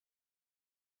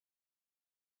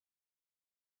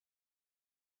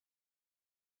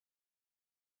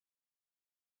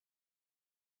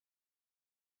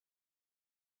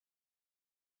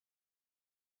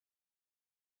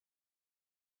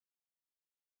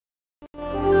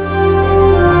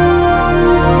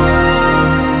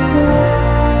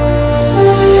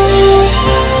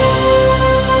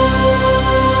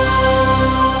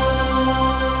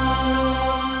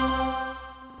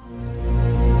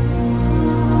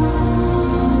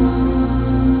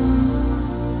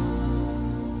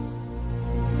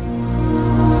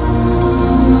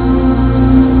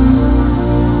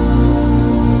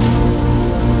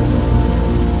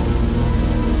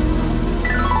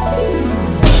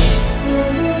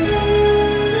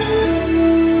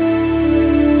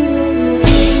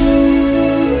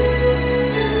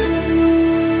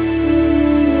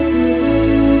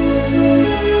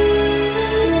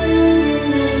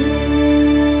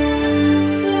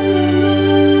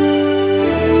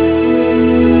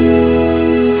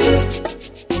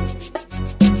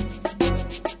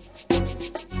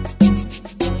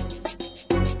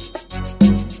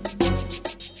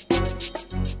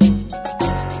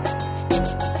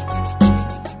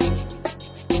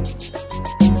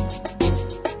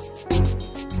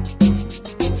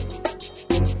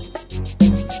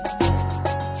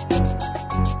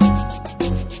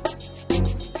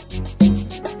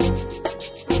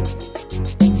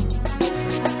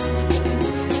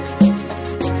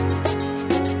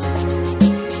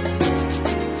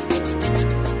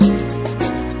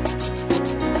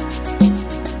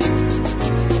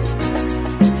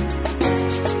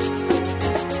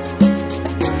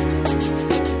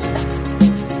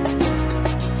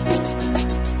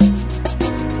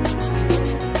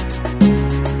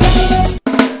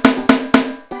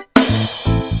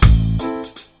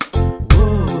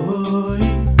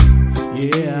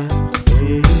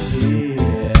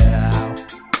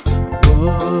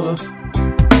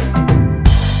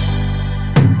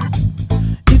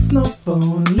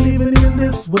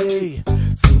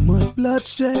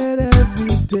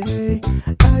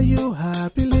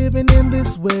living in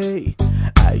this way?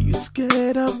 Are you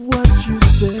scared of what you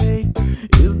say?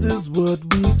 Is this what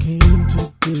we came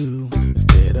to do?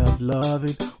 Instead of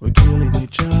loving, we're killing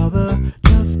each other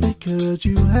just because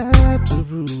you have to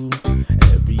rule.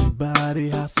 Everybody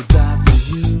has to die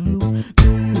for you.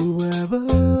 Do you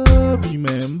ever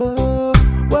remember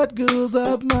what goes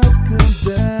up must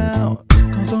come down?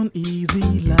 Cause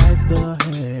uneasy lies the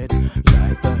head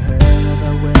that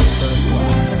went the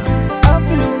wild. I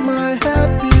feel my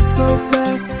heart beat so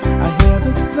fast, I hear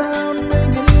the sound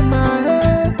ringing in my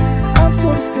head. I'm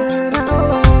so scared how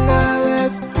long I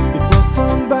last before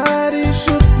somebody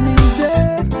shoots me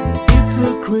dead. It's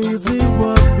a crazy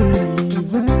world we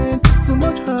live in, so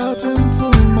much hurt and so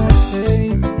much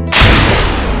hate.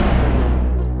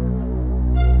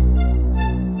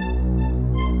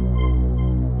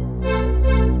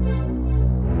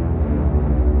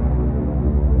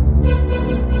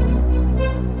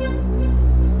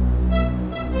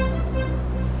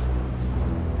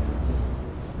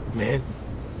 Man,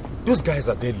 those guys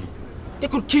are deadly. They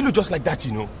could kill you just like that,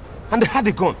 you know. And they had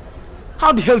a gun.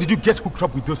 How the hell did you get hooked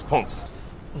up with those punks?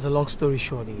 It's a long story,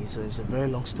 shorty. It's a very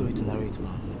long story to narrate,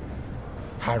 man.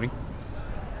 Harry,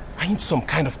 are you into some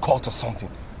kind of cult or something?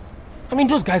 I mean,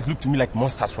 those guys look to me like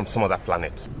monsters from some other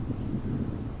planet.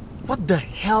 What the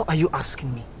hell are you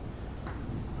asking me?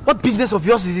 What business of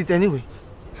yours is it anyway?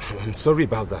 I'm sorry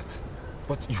about that,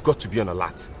 but you've got to be on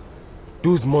alert.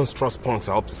 Those monstrous punks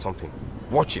are up to something.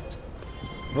 Watch it.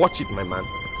 Watch it, my man.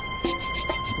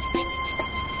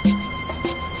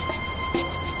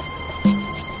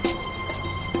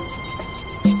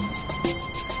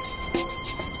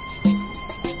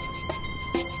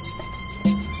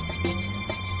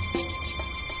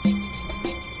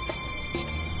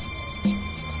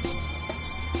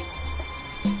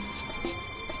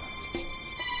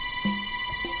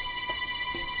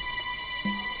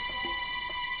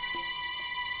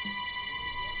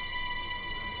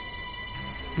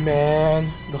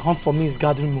 Man, the hunt for me is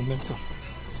gathering momentum.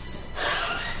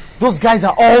 Those guys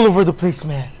are all over the place,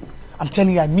 man. I'm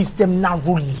telling you, I miss them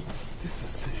narrowly. This is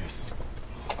serious.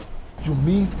 You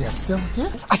mean they're still here?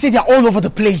 I say they're all over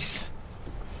the place.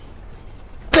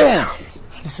 Damn!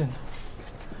 Listen,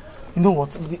 you know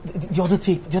what? The other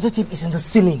tape is in the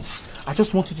ceiling. I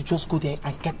just want you to just go there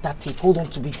and get that tape. Hold on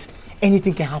to it.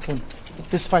 Anything can happen.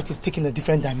 This fight is taking a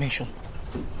different dimension.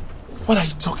 What are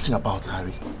you talking about,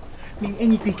 Harry? I mean,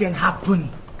 anything can happen.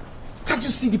 Can't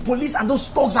you see the police and those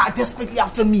thugs are desperately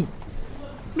after me?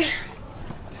 Man,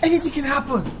 anything can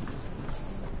happen.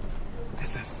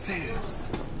 This is serious.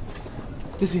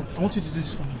 Listen, I want you to do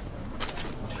this for me.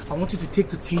 I want you to take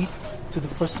the tape to the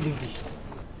First Lady.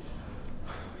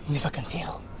 You never can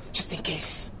tell, just in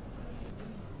case.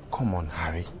 Come on,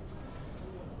 Harry.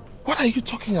 What are you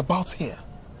talking about here?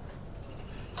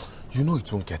 You know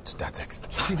it won't get to that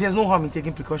extent. See, there's no harm in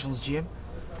taking precautions, GM.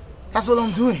 That's what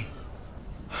I'm doing.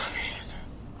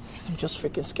 I'm just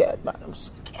freaking scared, man. I'm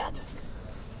scared.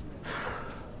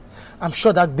 I'm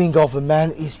sure that bingo of a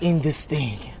man is in this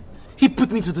thing. He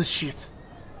put me to this shit.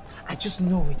 I just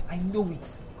know it. I know it.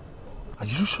 Are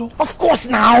you sure? Of course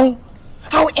now.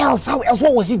 How else? How else?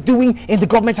 What was he doing in the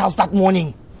government house that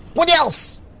morning? What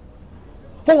else?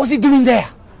 What was he doing there?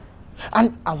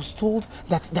 And I was told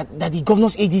that the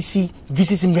governor's ADC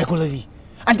visits him regularly.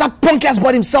 And that punk ass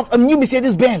bought himself a new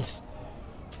Mercedes-Benz.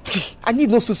 I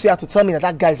need no Susia to tell me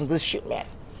that guy's in this shit, man.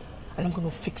 And I'm gonna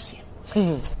fix him.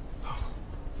 You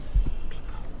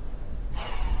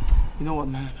know what,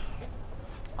 man?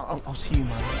 I'll see you,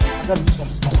 man. I gotta do some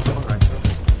stuff. All right.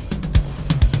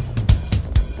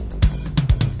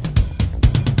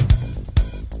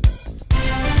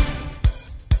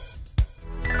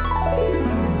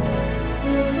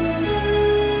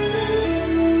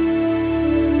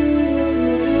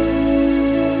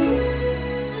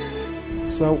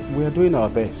 So we are doing our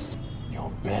best.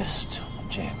 Your best,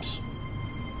 James,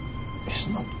 is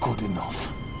not good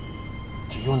enough.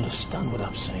 Do you understand what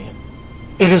I'm saying?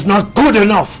 It is not good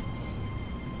enough.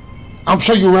 I'm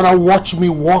sure you'd rather watch me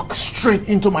walk straight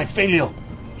into my failure.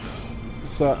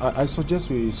 Sir, I suggest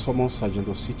we summon Sergeant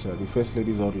Osita, the First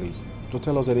Lady's orderly, to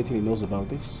tell us anything he knows about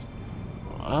this.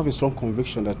 I have a strong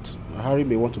conviction that Harry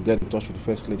may want to get in touch with the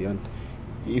First Lady, and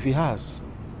if he has,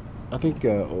 I think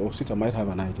Osita might have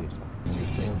an idea. You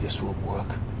think this will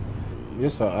work?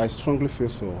 Yes, sir. I strongly feel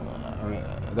so.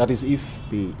 That is, if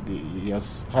he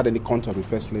has had any contact with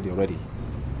First Lady already.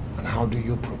 And how do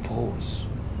you propose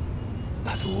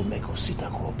that we will make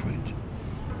Osita cooperate?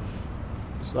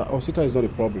 So Osita is not a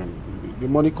problem. The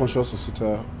money-conscious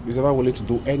Osita is ever willing to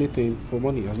do anything for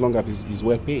money as long as he's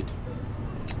well paid.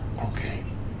 Okay.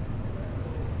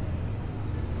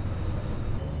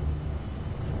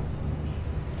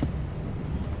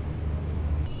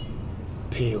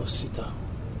 pay Osita.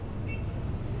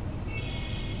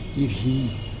 If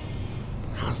he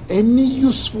has any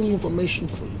useful information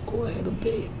for you, go ahead and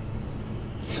pay him.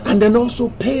 And then also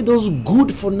pay those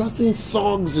good-for-nothing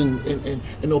thugs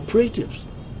and operatives.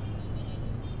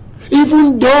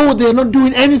 Even though they're not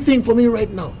doing anything for me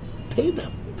right now, pay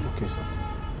them. Okay, sir.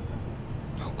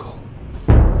 I'll go.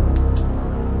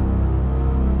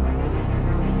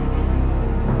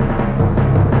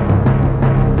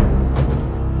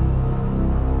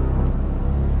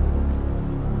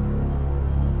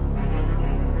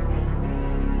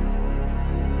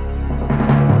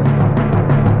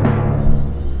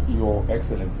 Your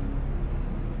Excellency,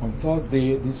 on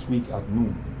Thursday this week at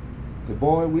noon, the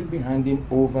boy will be handing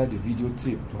over the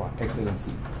videotape to Her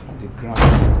Excellency at the Grand.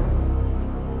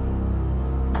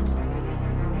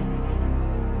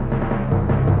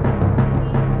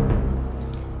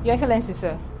 Your Excellency,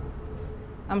 sir,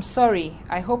 I'm sorry.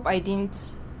 I hope I didn't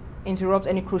interrupt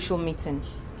any crucial meeting.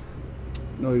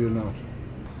 No, you're not.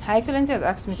 Her Excellency has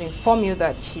asked me to inform you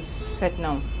that she's set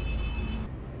now.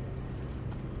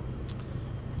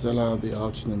 Tell her I'll be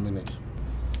out in a minute.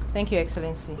 Thank you,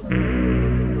 Excellency.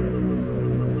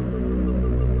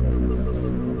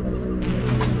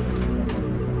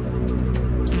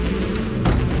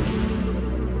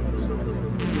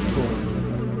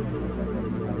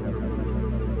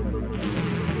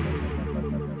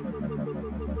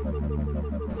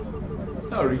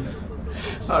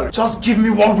 Harry, just give me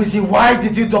one reason. Why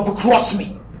did you double-cross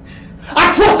me?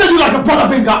 I trusted you like a brother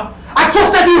Benga. I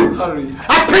trusted you. Harry.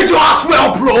 I paid your ass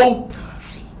well, bro.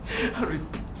 Harry,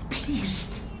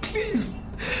 please.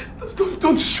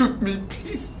 Don't shoot me,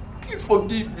 please. Please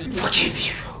forgive me. Forgive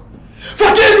you?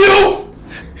 Forgive you?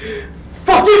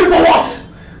 Forgive me for what?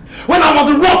 When I'm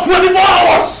on the road 24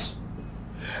 hours?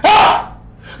 Ah!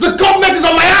 The government is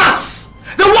on my ass.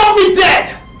 They want me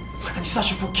dead. And you said I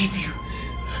should forgive you.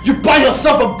 You buy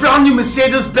yourself a brand new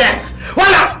Mercedes-Benz.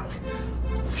 Why not?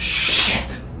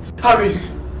 Shit. Harry,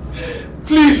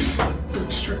 please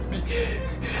don't shoot me.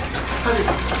 Harry,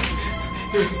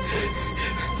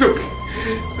 look,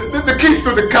 the keys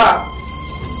to the car.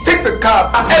 Take the car.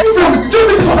 You think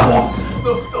this is what I want?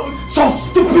 No. Some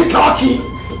stupid car key.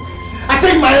 I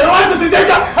think my life is in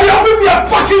danger and you're offering me a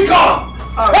fucking car.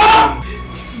 Ah!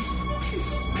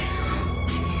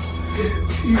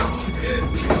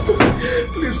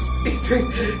 Please,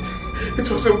 it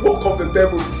was a work of the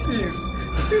devil.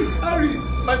 Please, Harry,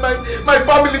 my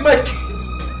family, my kids.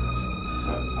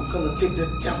 I'm gonna take the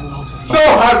devil out of you. No,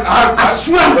 Harry, I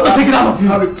swear I'm gonna take it out of you.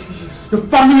 Harry, please. The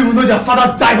family will know their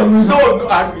father died on losing. No,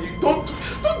 Harry, don't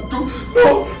do.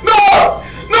 No.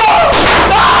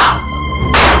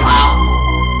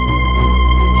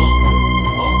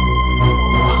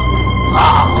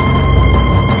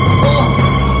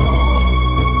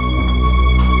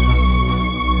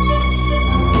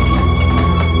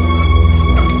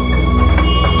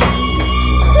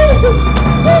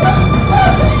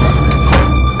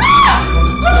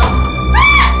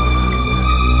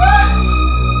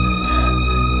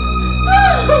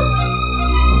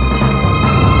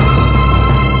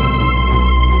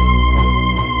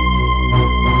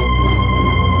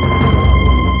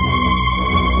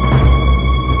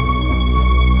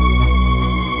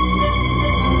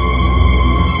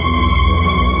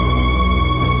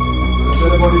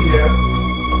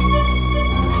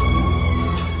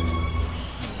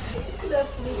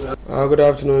 Good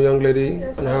afternoon, young lady,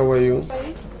 and how are you?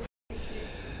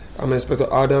 I'm Inspector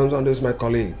Adams, and this is my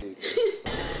colleague.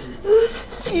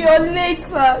 You're late,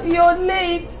 sir. You're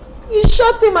late. You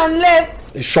shot him and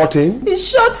left. You shot him? You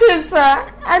shot him, sir,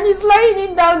 and he's lying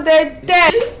in down there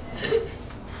dead.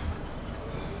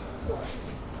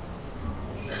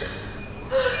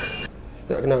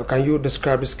 Now, can you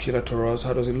describe this killer to us?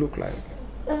 How does it look like?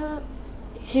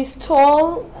 He's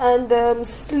tall and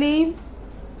slim.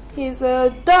 He's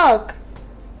dark.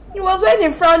 He was wearing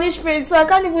a frownish face, so I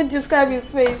can't even describe his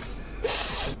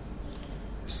face.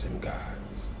 Same guy.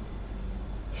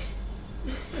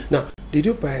 Now, did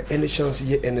you by any chance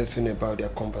hear anything about their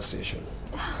conversation?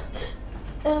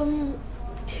 I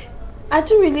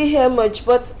didn't really hear much,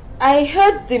 but I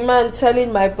heard the man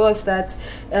telling my boss that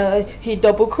he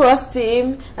double-crossed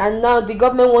him, and now the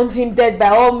government wants him dead by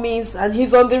all means, and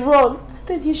he's on the run.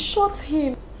 Then he shot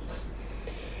him.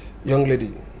 Young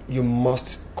lady, you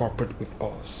must cooperate with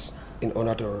us in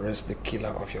order to arrest the killer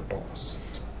of your boss.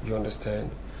 You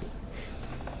understand?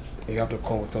 You have to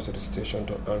come with us to the station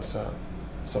to answer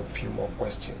some few more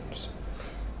questions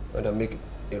and then make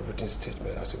a written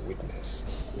statement as a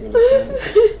witness. You understand?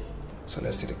 So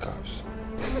let's see the cops.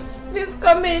 Please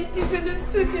come in. He's in the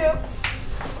studio.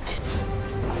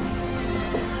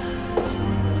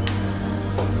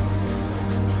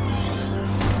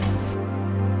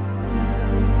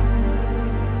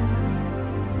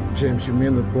 James, you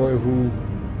mean the boy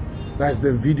that's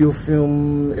the video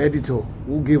film editor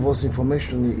who gave us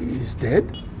information, is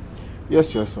dead?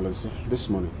 Yes, Your Excellency, this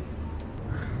morning.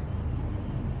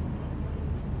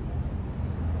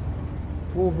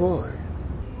 Poor boy.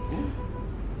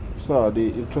 Sir, the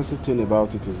interesting thing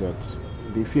about it is that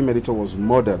the film editor was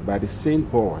murdered by the same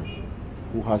boy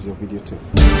who has your videotape.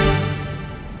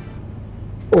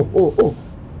 Oh.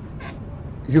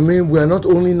 You mean we are not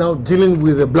only now dealing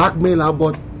with a blackmailer,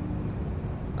 but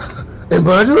a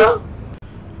murderer?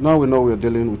 Now we know we are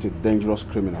dealing with a dangerous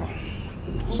criminal.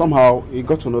 Somehow, he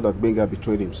got to know that Benga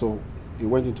betrayed him, so he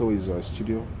went into his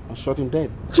studio and shot him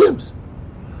dead. James,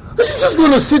 are you just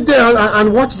going to sit there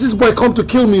and watch this boy come to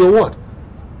kill me or what?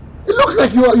 It looks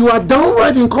like you are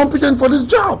downright incompetent for this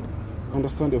job. I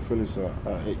understand your feelings, sir.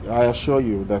 I assure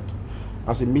you that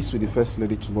as he meets with the First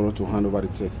Lady tomorrow to hand over the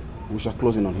tape, we shall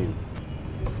close in on him.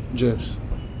 James,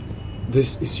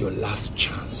 this is your last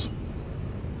chance.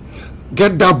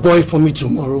 Get that boy for me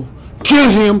tomorrow, kill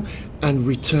him, and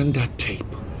return that tape.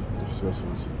 Yes,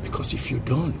 sir. Because if you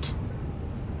don't,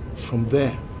 from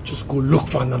there, just go look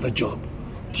for another job.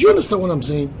 Do you understand what I'm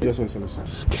saying? Yes, sir.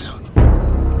 Get out.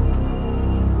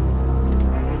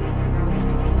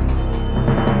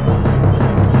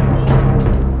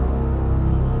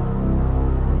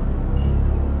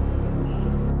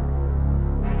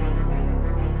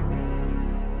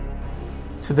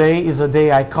 Today is the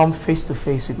day I come face to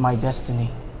face with my destiny.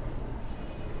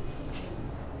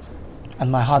 And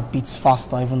my heart beats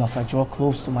faster even as I draw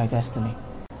close to my destiny.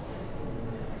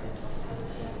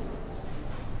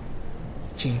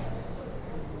 G,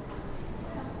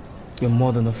 you're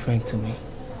more than a friend to me.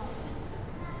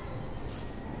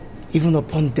 Even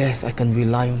upon death, I can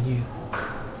rely on you.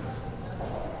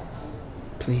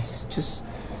 Please, just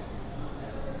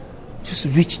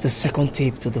reach the second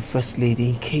tape to the First Lady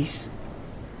in case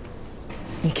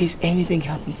anything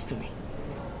happens to me.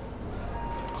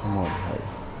 Come on, Harry.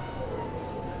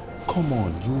 Come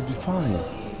on, you will be fine.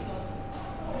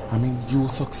 I mean, you will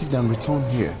succeed and return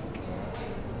here.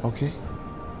 Okay?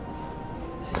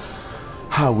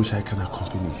 I wish I can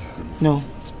accompany you. No.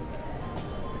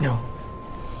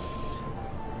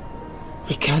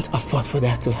 We can't afford for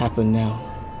that to happen now.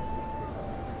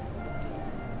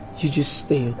 You just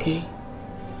stay, okay?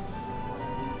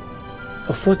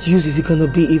 Of what use is it gonna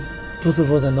be if both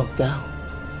of us are knocked down?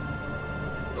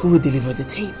 Who will deliver the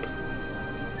tape?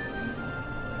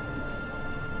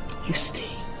 You stay,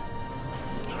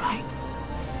 alright?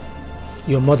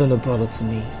 You're more than a brother to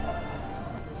me.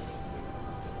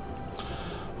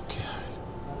 Okay, Harry.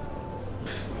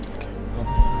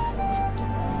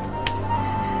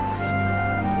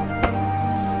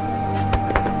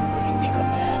 Nigga,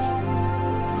 man.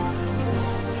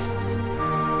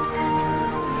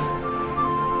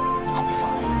 I'll be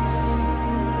fine.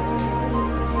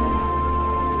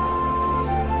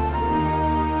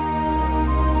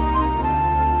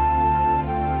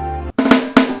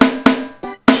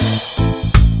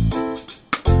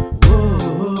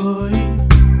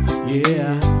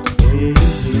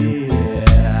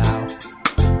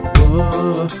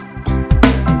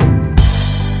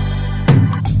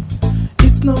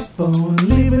 It's no fun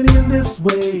living in this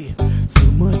way.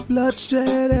 So much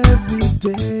bloodshed every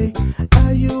day.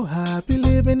 Are you happy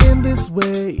living in this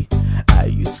way? Are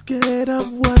you scared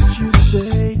of what you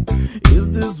say? Is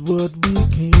this what we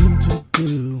came to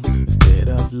do? Instead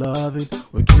of loving,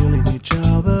 we're killing each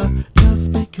other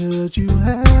just because you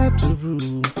have to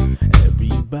rule.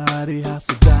 Everybody has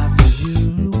to die for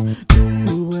you. Do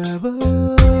you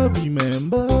ever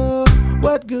remember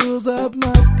what goes up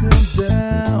must come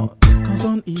down? Cause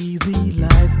uneasy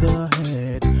lies the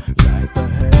head of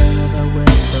the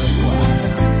western wild.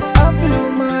 I feel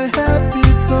my heart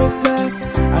beat so fast,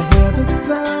 I hear the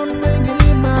sound ringing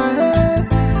in my head.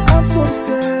 I'm so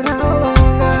scared how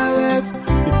long I last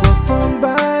before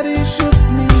somebody shoots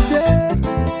me dead.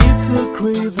 It's a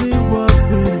crazy world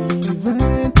we live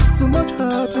in, so much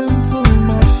hurt and so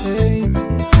much hate.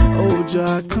 Oh,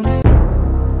 Jah, come.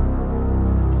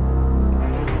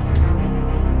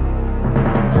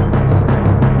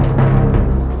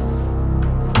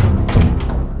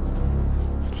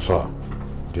 Sir,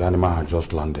 the animal had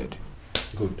just landed.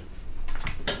 Good.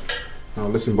 Now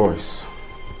listen, boys.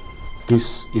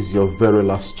 This is your very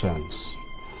last chance.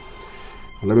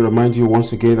 And let me remind you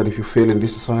once again that if you fail in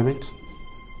this assignment,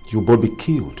 you'll both be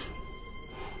killed.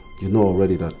 You know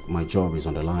already that my job is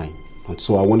on the line. And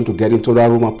so I want you to get into that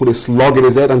room and put a slug in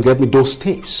his head and get me those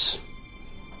tapes.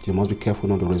 You must be careful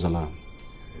not to raise alarm.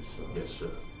 Yes, sir.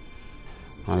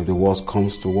 And if the worst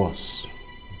comes to worst,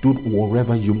 do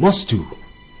whatever you must do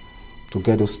to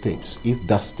get those tapes, if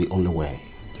that's the only way.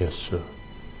 Yes, sir.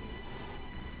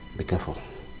 Be careful.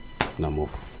 Now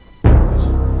move.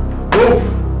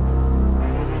 Move!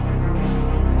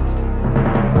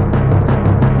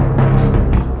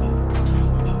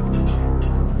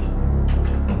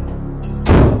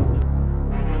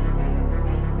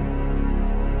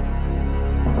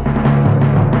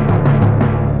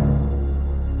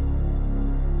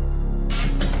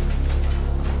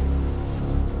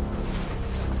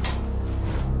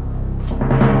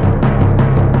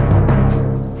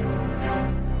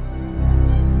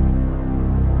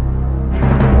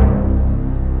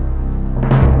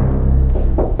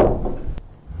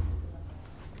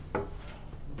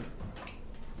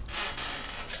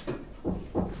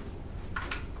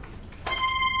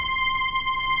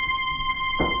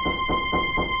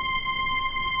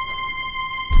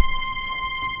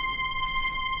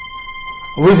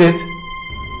 Who is it?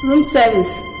 Room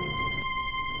service.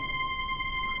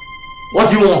 What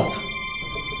do you want?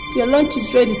 Your lunch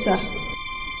is ready, sir.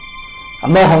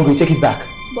 I'm not hungry, take it back.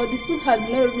 But the food has not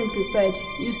been prepared.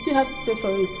 You still have to pay for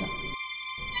it, sir.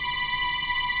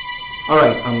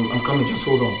 Alright, I'm coming, just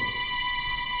hold on.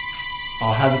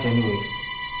 I'll have it anyway.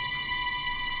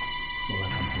 It's not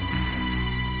like I'm hungry,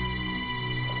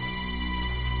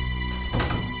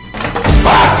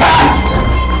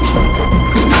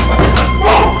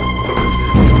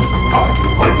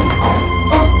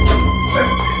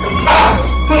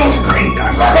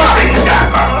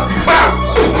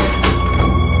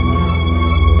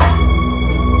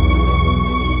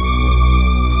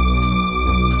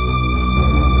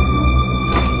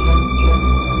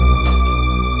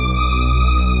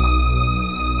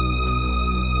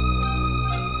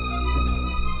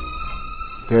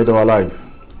 Dead or alive?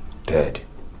 Dead.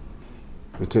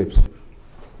 The tapes.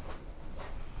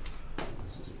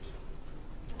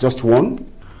 Just one?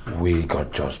 We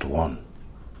got just one.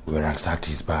 We ransacked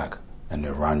his bag and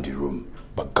around the room,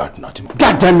 but got nothing.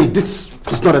 God damn it, this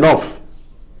is not enough.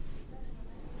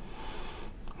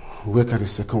 Where can the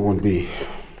second one be?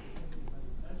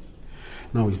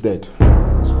 Now he's dead.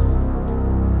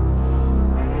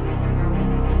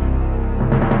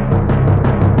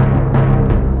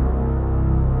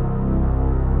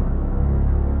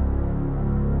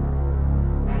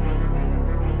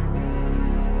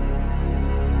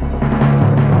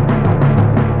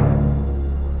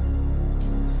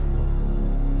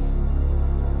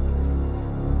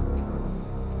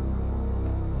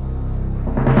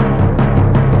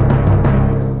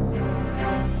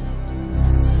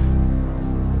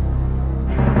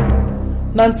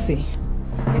 Nancy.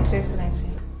 Yes, Excellency.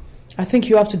 I think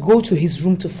you have to go to his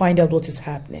room to find out what is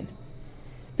happening.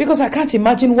 Because I can't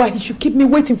imagine why he should keep me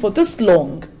waiting for this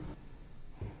long.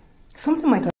 Something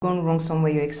might have gone wrong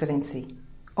somewhere, Your Excellency.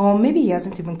 Or maybe he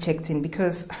hasn't even checked in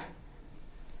because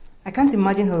I can't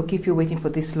imagine he'll keep you waiting for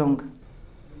this long.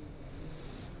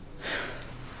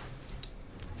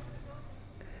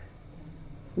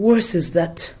 Worse is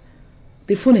that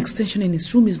the phone extension in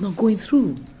his room is not going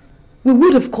through. We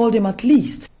would have called him at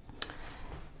least.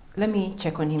 Let me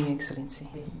check on him, Your Excellency.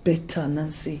 Better,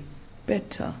 Nancy.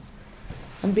 Better.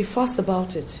 And be fast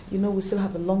about it. You know we still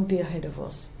have a long day ahead of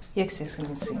us. Yes,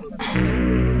 Excellency.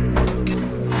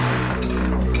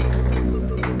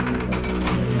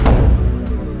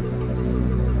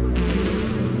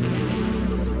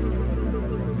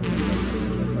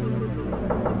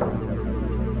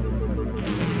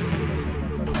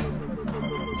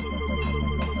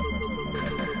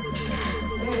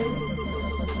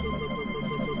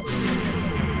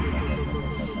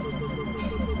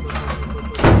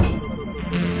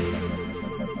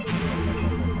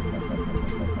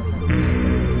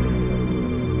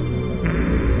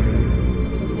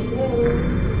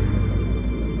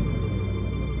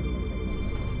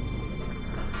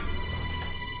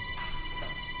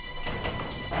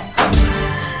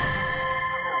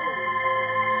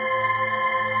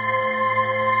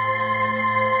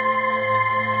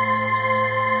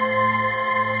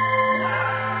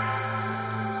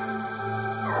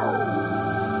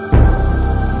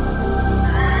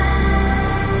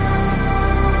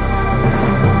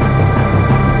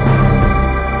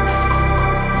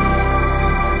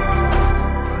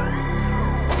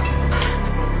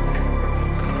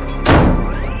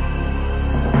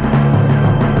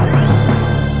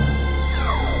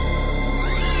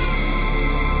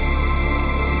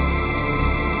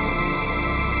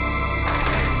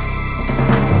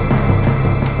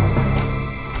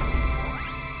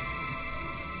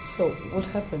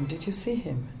 Did you see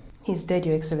him? He's dead,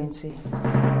 Your Excellency.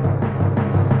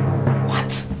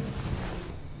 What?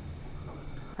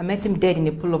 I met him dead in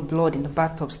a pool of blood in the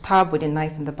bathtub, stabbed with a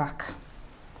knife in the back.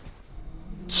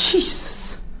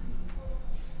 Jesus!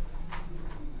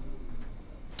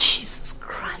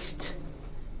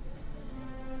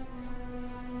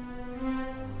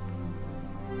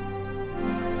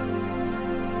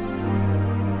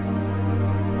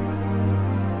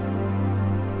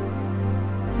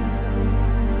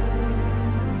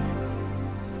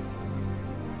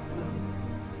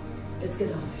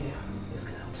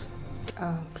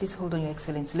 Please hold on, Your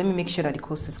Excellency. Let me make sure that the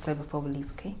coast is clear before we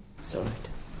leave, okay? It's all right.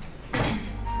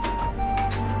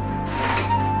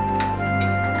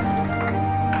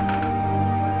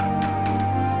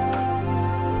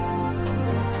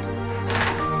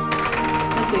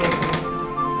 Let's go, Your Excellency.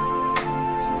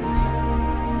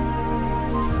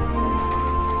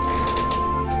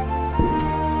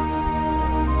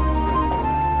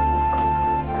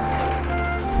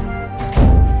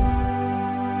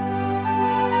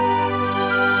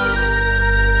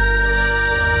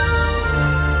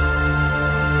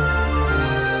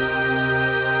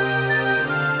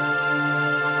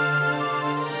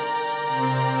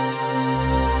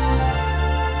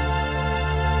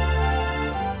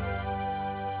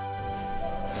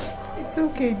 It's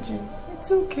okay, Jim.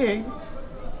 It's okay.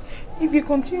 If you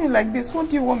continue like this, what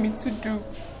do you want me to do?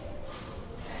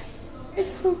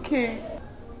 It's okay.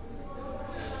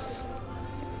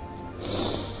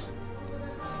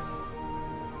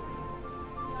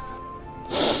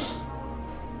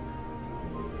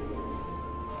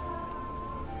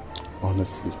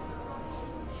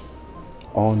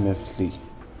 Honestly,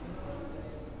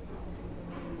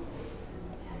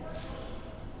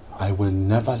 I will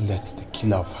never let the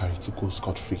killer of Harry to go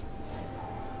scot-free.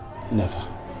 Never.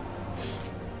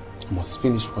 I must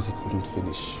finish what he couldn't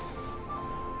finish.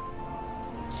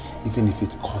 Even if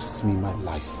it costs me my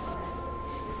life.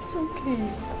 It's okay.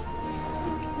 It's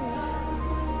okay.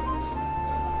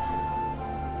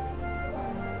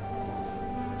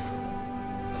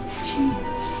 Jim.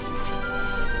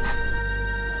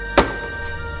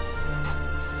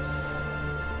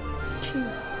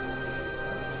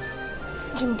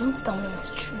 Jim, don't tell me it's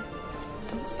true.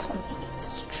 Don't tell me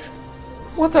it's true.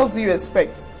 What else do you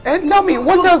expect? And tell me,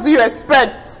 what else do you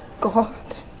expect? God.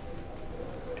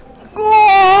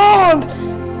 God!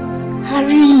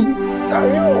 Harry!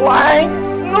 Harry, why?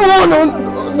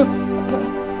 No.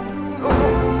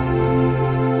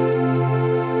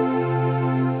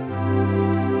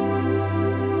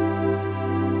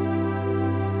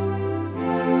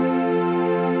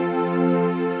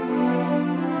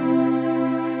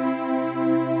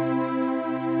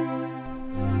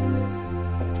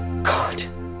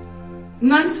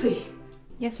 Nancy!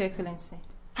 Yes, Your Excellency.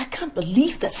 I can't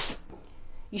believe this.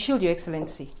 You should, Your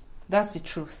Excellency. That's the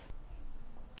truth.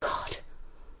 God.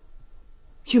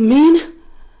 You mean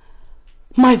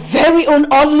my very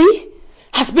own Audley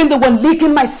has been the one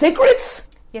leaking my secrets?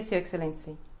 Yes, Your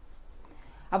Excellency.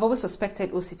 I've always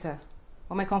suspected Osita,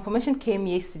 but my confirmation came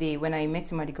yesterday when I met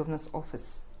him at the governor's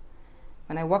office.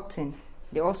 When I walked in,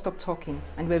 they all stopped talking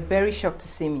and were very shocked to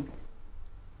see me.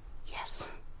 Yes.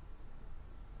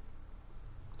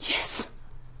 Yes.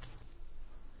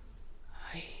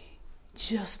 I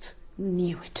just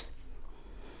knew it.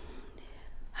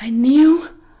 I knew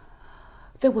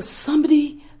there was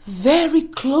somebody very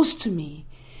close to me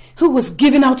who was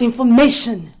giving out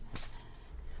information.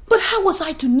 But how was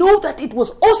I to know that it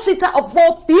was Osita of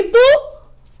all people?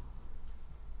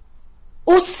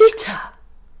 Osita.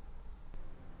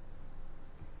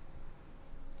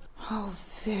 How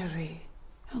very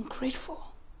ungrateful.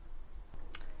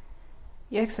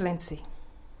 Your Excellency,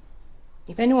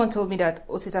 if anyone told me that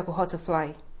Osita could hurt a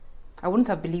fly, I wouldn't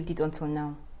have believed it until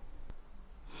now.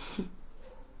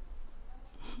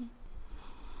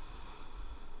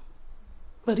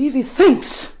 But if he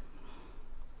thinks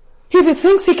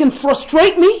he can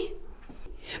frustrate me,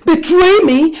 betray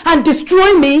me, and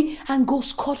destroy me, and go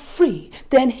scot-free,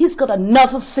 then he's got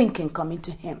another thinking coming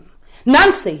to him.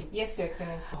 Nancy! Yes, Your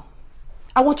Excellency.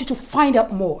 I want you to find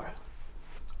out more.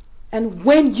 And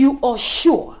when you are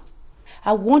sure,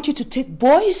 I want you to take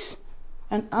boys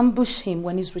and ambush him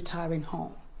when he's retiring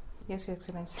home. Yes, Your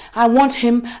Excellency. I want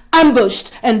him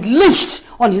ambushed and lynched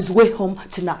on his way home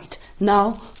tonight.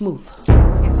 Now, move.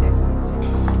 Yes, Your Excellency.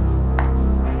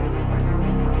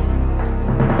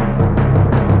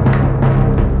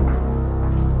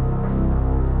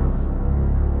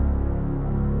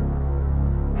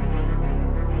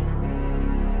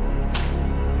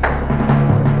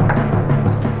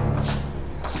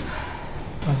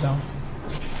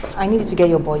 I need you to get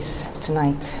your boys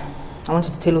tonight. I want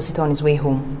you to tell Osita on his way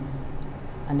home.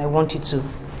 And I want you to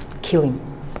kill him.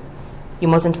 You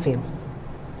mustn't fail.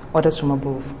 Orders from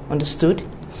above. Understood?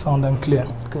 Sound them clear.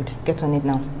 Good. Get on it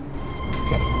now.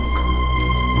 Okay.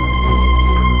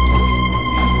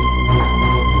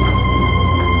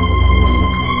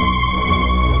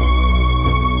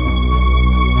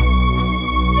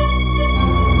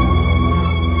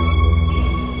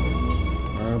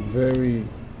 I'm very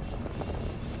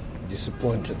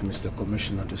disappointed, Mr.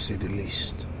 Commissioner, to say the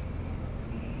least.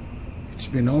 It's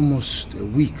been almost a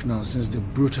week now since the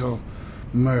brutal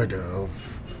murder of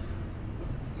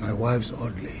my wife's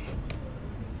oddly,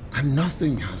 and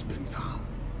nothing has been found.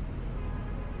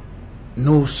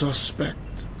 No suspect,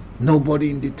 nobody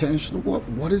in detention.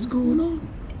 What is going on?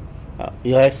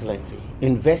 Your Excellency,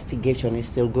 investigation is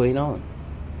still going on.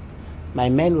 My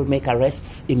men will make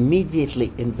arrests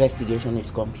immediately investigation is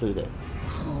concluded.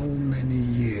 How many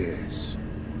years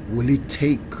will it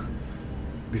take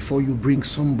before you bring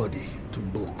somebody to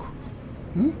book?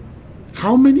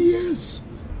 How many years?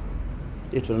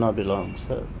 It will not be long,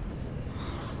 sir.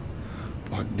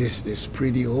 But this is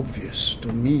pretty obvious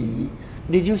to me.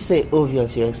 Did you say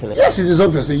obvious, Your Excellency? Yes, it is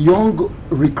obvious. A young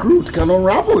recruit can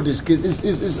unravel this case.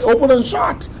 It's open and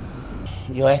shut.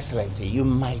 Your Excellency, you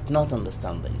might not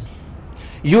understand this.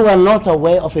 You are not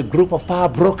aware of a group of power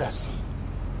brokers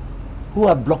who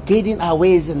are blockading our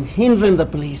ways and hindering the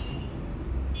police.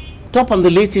 Top on the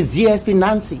list is DSP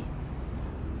Nancy,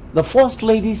 the First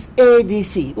Lady's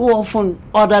ADC, who often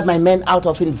ordered my men out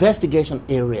of investigation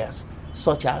areas,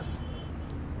 such as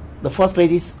the First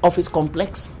Lady's office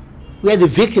complex, where the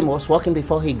victim was working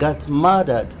before he got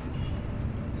murdered.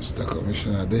 Mr.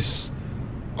 Commissioner, this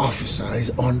officer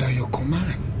is under your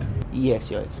command.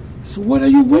 Yes, Your Excellency. So what are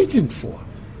you waiting for?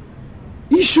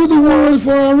 Issue the warrant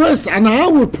for arrest, and I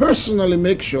will personally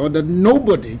make sure that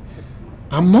nobody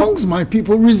amongst my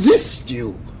people resists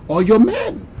you or your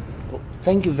men.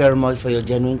 Thank you very much for your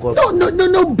genuine cooperation. No,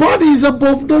 nobody is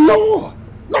above the law.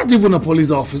 Not even a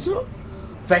police officer.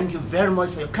 Thank you very much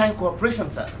for your kind cooperation,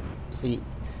 sir. See,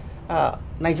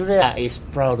 Nigeria is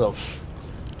proud of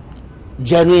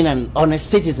genuine and honest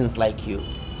citizens like you.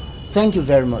 Thank you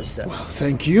very much, sir. Well,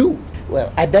 thank you.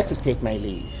 Well, I beg to take my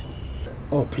leave.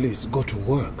 Oh, please, go to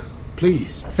work.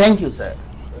 Please. Thank you, sir.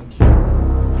 Thank you.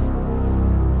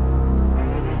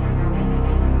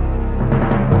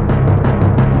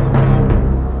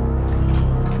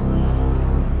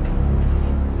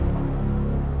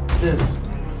 Yes.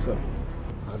 Sir.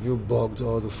 Have you bugged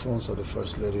all the phones of the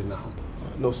First Lady now?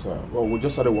 No, sir. Well, we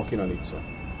just started working on it, sir.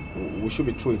 We should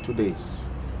be through in 2 days.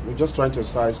 We're just trying to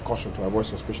exercise caution to avoid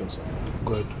suspicion, sir.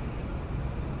 Good.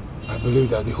 I believe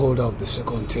that the holder of the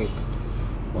second tape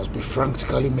must be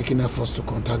frantically making efforts to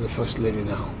contact the First Lady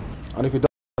now. And if he does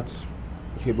that,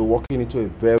 he'll be walking into a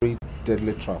very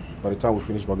deadly trap by the time we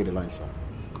finish bugging the line, sir.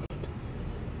 Good.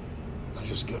 Now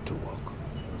just get to work.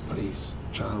 Please,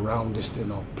 try and round this thing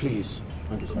up, please.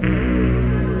 Thank you, sir.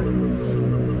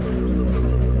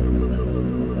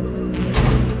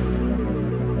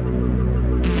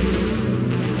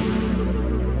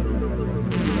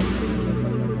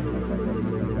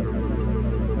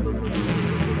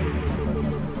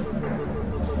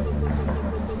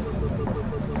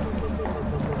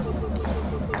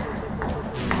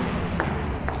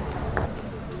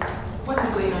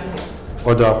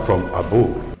 Order from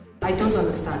above. I don't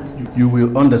understand. You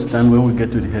will understand when we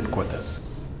get to the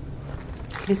headquarters.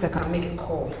 Please, I can make a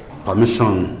call.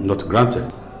 Permission not granted.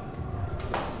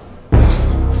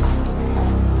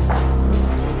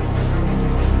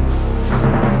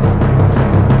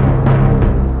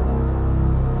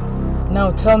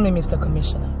 Now tell me, Mr.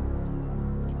 Commissioner,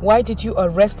 why did you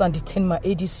arrest and detain my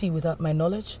ADC without my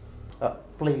knowledge?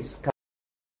 Please,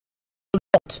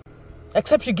 not.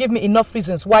 Except you give me enough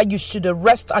reasons why you should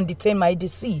arrest and detain my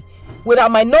ADC without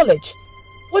my knowledge.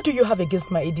 What do you have against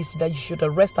my ADC that you should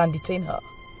arrest and detain her?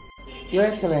 Your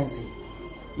Excellency,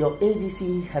 your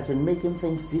ADC has been making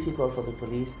things difficult for the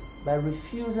police by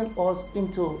refusing us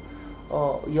into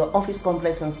your office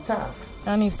complex and staff.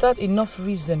 And is that enough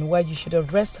reason why you should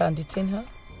arrest her and detain her?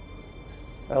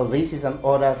 Well, this is an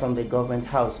order from the government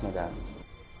house, madam.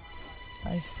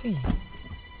 I see.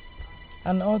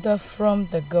 An order from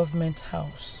the government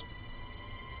house.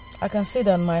 I can see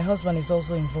that my husband is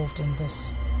also involved in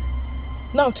this.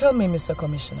 Now tell me, Mr.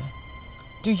 Commissioner,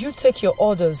 do you take your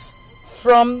orders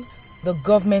from the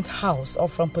government house or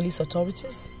from police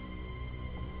authorities?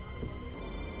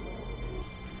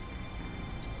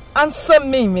 Answer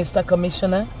me, Mr.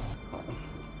 Commissioner.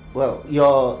 Well,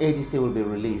 your ADC will be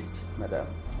released, madam.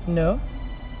 No.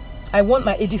 I want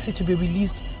my ADC to be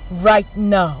released right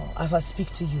now as I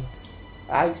speak to you.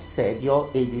 I said your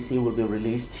ADC will be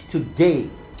released today.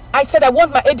 I said I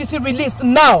want my ADC released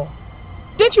now.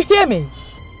 Didn't you hear me?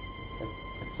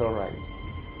 It's all right.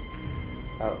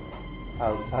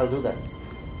 I'll do that.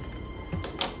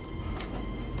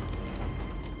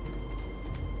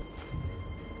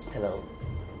 Hello.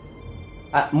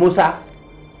 Musa,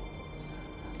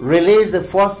 release the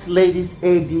First Lady's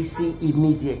ADC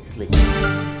immediately.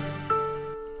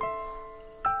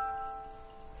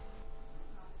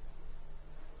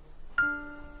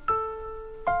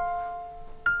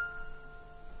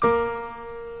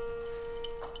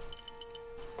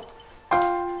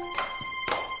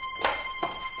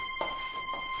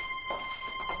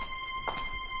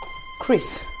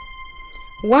 Chris,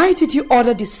 why did you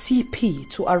order the CP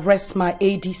to arrest my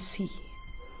ADC?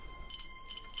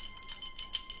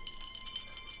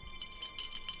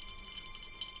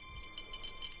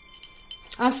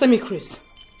 Answer me, Chris.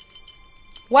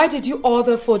 Why did you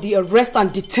order for the arrest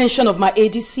and detention of my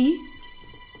ADC?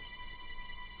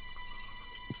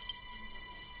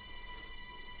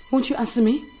 Won't you answer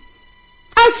me?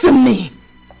 Answer me!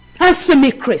 Answer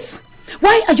me, Chris.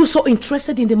 Why are you so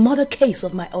interested in the murder case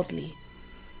of my Audley?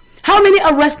 How many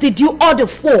arrests did you order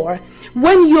for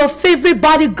when your favorite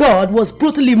bodyguard was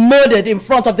brutally murdered in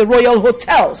front of the royal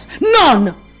hotels?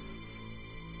 None!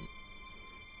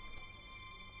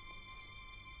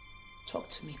 Talk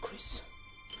to me, Chris.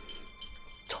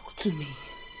 Talk to me.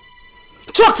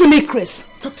 Talk to me, Chris.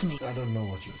 Talk to me. I don't know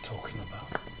what you're talking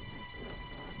about.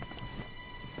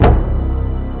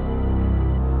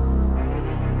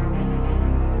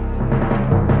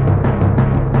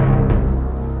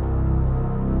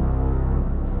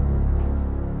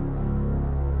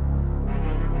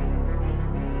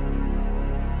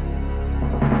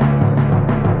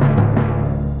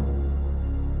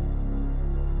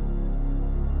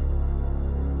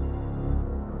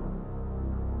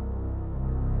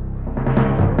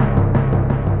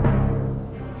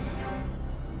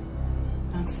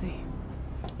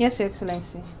 Yes, Your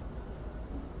Excellency.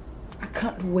 I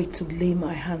can't wait to lay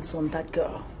my hands on that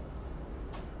girl.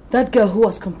 That girl who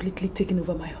has completely taken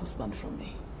over my husband from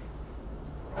me.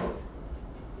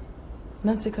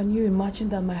 Nancy, can you imagine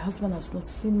that my husband has not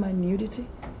seen my nudity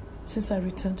since I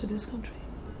returned to this country?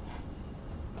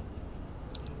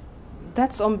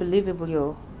 That's unbelievable,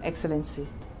 Your Excellency.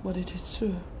 But it is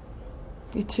true.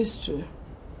 It is true.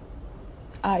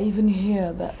 I even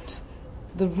hear that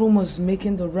the rumors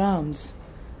making the rounds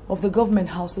of the government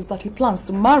house is that he plans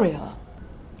to marry her.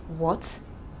 What?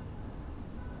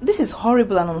 This is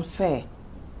horrible and unfair.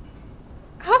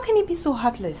 How can he be so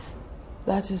heartless?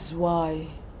 That is why,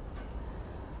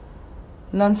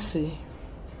 Nancy,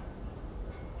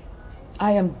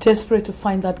 I am desperate to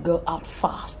find that girl out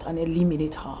fast and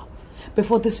eliminate her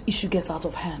before this issue gets out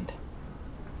of hand.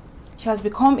 She has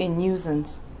become a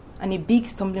nuisance and a big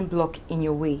stumbling block in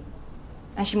your way.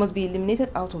 And she must be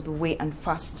eliminated out of the way and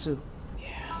fast too.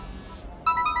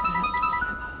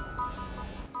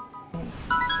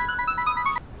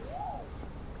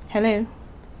 Hello?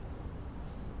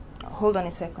 Hold on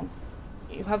a second.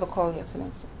 You have a call, Your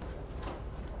Excellency.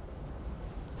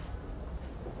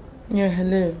 Yeah,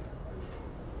 hello.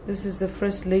 This is the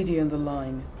First Lady on the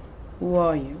line. Who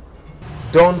are you?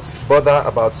 Don't bother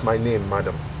about my name,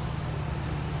 madam.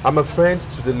 I'm a friend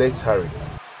to the late Harry,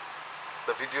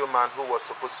 the video man who was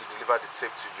supposed to deliver the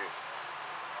tape to you.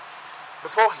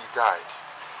 Before he died,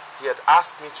 he had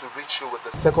asked me to reach you with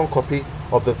the second copy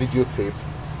of the videotape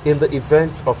in the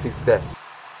event of his death,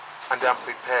 and I'm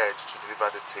prepared to deliver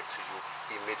the tape to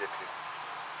you immediately.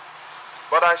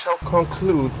 But I shall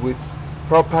conclude with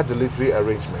proper delivery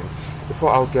arrangements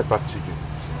before I'll get back to you.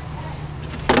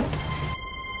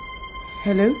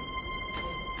 Hello?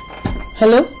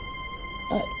 Hello?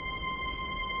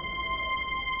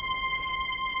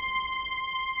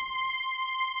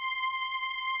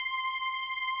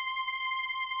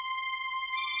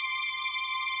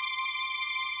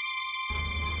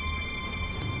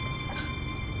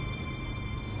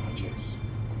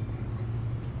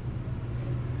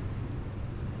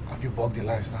 Have you bugged the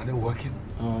lines now? Are they working?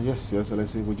 Yes, Your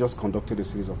Excellency. We just conducted a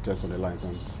series of tests on the lines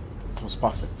and it was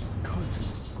perfect. Good.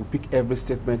 We could pick every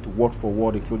statement word for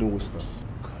word, including whispers.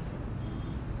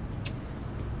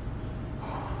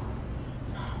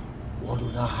 What will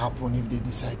now happen if they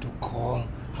decide to call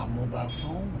her mobile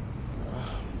phone?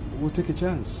 We'll take a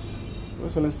chance. Your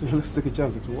Excellency, let's take a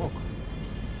chance. It will work.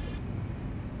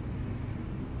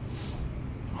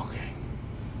 Okay.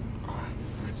 All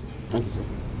right. Thank you, sir.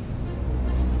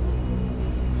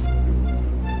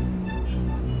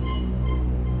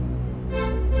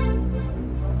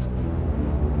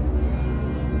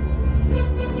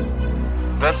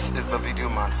 This is the video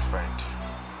man's friend.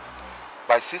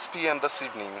 By 6 p.m. this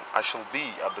evening, I shall be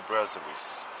at the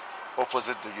brasseries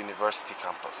opposite the university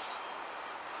campus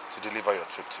to deliver your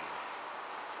tape to you.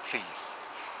 Please,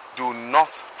 do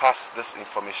not pass this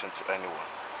information to anyone.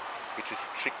 It is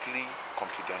strictly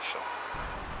confidential.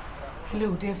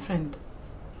 Hello, dear friend.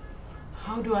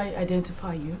 How do I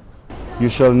identify you? You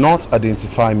shall not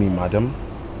identify me, madam.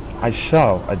 I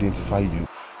shall identify you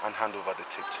and hand over the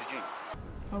tape to you.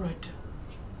 All right.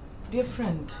 Dear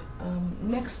friend,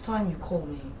 next time you call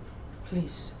me,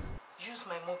 please use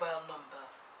my mobile number.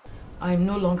 I am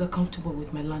no longer comfortable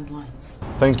with my landlines.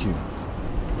 Thank you.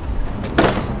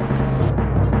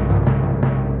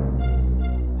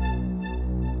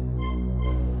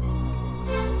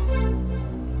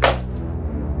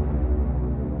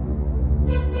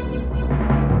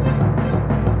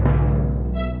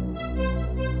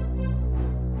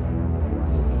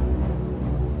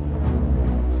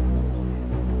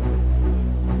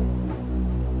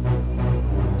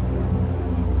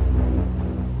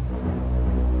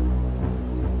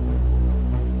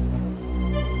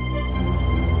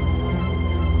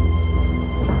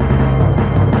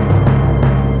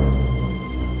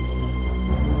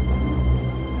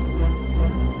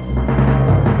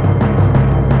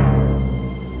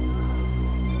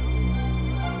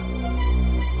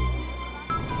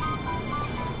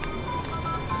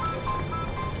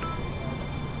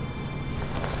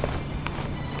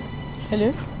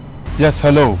 Hello? Yes,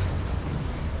 hello.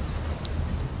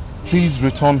 Please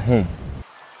return home.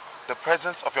 The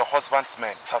presence of your husband's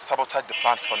men has sabotaged the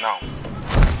plans for now.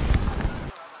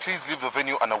 Please leave the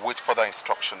venue and await further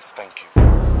instructions. Thank you.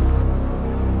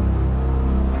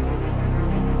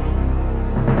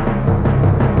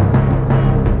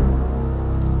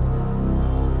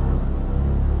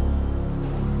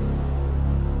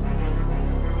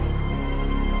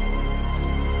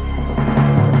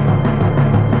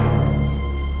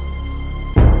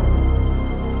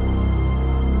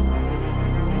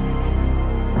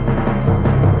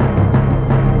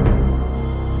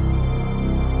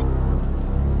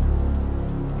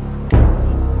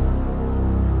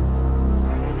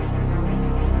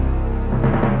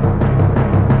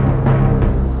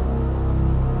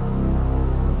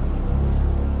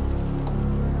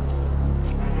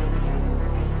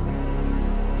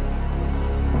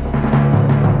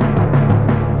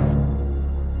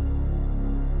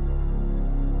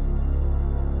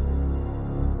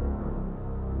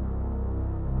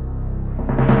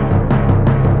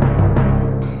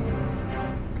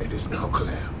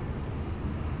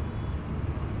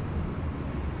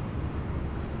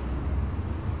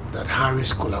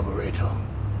 Harry's collaborator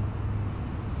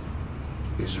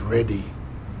is ready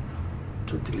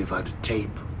to deliver the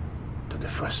tape to the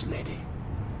First Lady.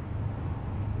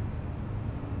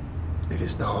 It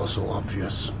is now also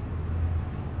obvious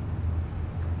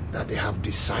that they have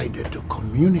decided to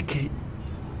communicate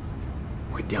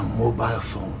with their mobile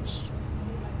phones,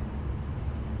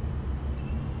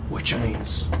 which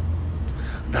means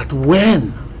that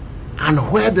when and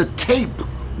where the tape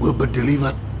will be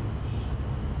delivered,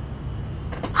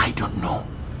 I don't know.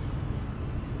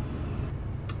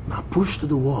 Now push to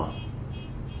the wall.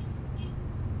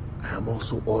 I am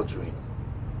also ordering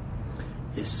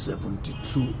a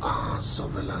 72-hour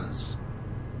surveillance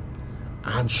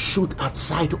and shoot at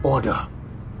sight order.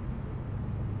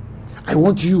 I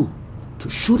want you to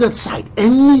shoot at sight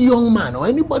any young man or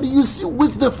anybody you see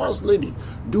with the First Lady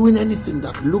doing anything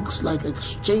that looks like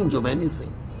exchange of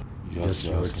anything. Yes,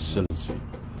 Your Excellency.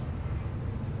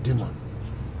 Demon,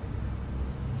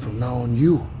 from now on,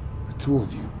 you, the two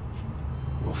of you,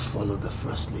 will follow the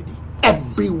First Lady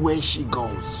everywhere she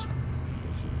goes.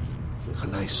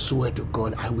 And I swear to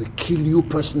God, I will kill you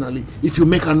personally if you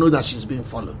make her know that she's being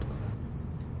followed.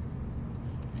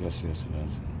 Yes, Your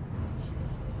Excellency.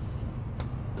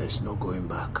 There's no going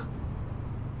back.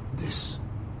 This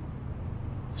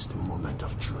is the moment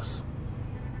of truth.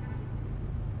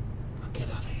 Now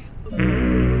get out of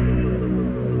here.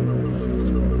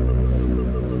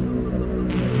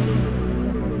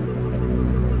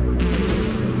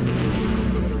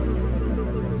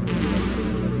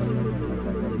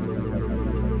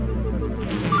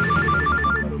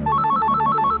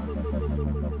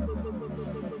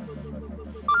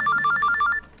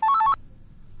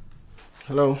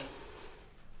 Hello.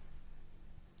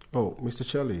 Oh, Mr.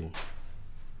 Charlie.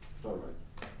 All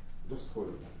right. Just hold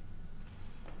it.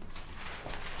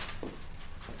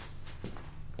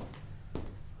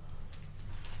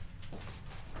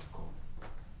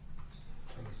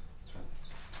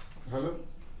 Hello?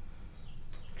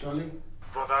 Charlie?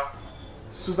 Brother,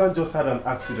 Susan just had an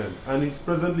accident and is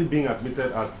presently being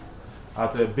admitted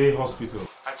at a Bay Hospital.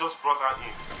 I just brought her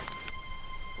in.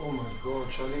 Oh my God,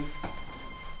 Charlie.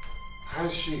 How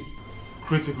is she?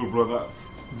 Critical, brother.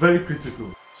 Very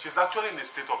critical. She's actually in a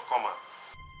state of coma.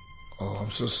 Oh, I'm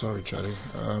so sorry, Charlie.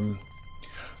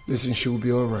 Listen, she will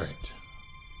be all right.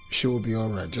 She will be all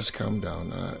right. Just calm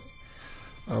down.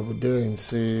 I'll be there and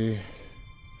say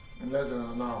in less than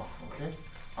an hour, okay?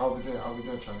 I'll be there,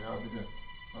 Charlie. I'll be there.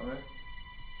 All right?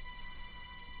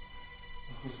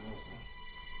 Who's Charlie?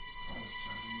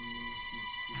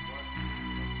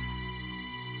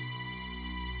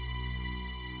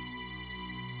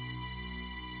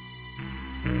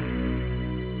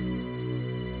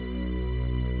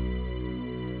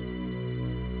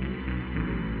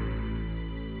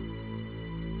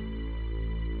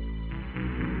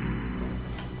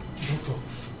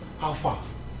 How far?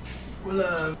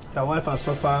 Well, your wife has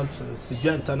suffered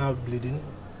severe internal bleeding,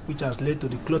 which has led to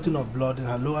the clotting of blood in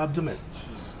her lower abdomen.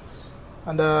 Jesus.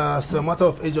 And as a matter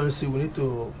of agency, we need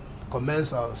to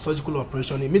commence our surgical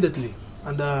operation immediately.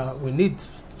 And we need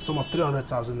sum of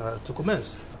 300,000 naira to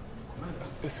commence.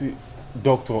 See,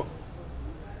 doctor,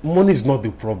 money is not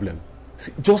the problem.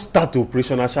 See, just start the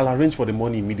operation. I shall arrange for the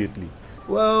money immediately.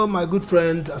 Well, my good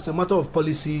friend, as a matter of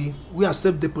policy, we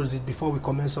accept deposit before we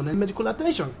commence on any medical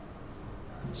attention.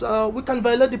 So we can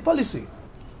violate the policy.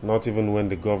 Not even when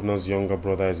the governor's younger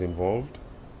brother is involved?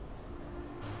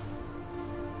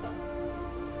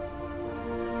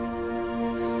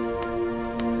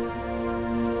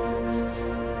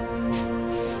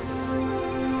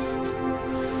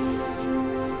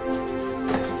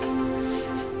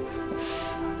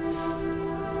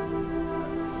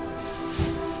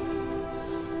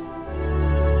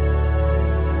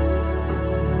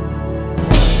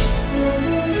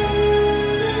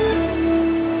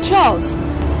 Charles?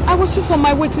 I was just on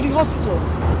my way to the hospital.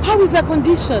 How is her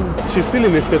condition? She's still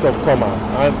in a state of coma,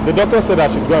 and the doctor said I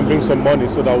should go and bring some money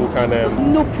so that we can...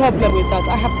 No problem with that.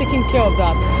 I have taken care of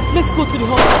that. Let's go to the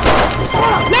hospital.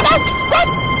 Let out! What?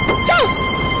 Charles!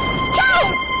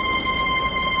 Charles!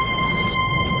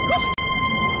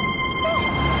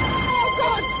 Oh,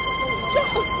 God!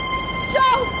 Charles!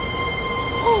 Charles!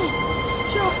 Oh,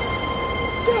 Charles!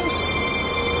 Charles!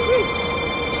 Please!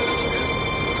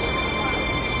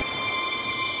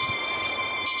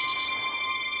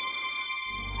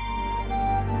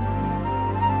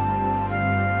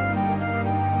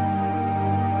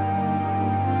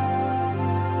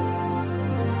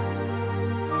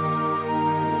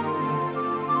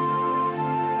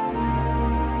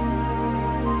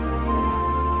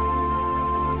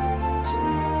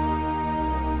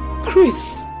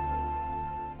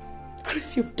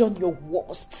 Chris, you've done your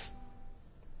worst.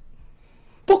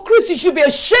 But Chris, you should be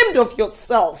ashamed of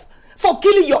yourself for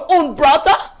killing your own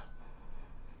brother.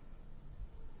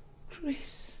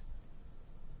 Chris,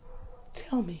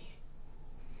 tell me,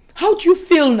 how do you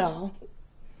feel now?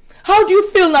 How do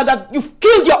you feel now that you've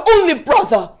killed your only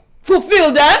brother?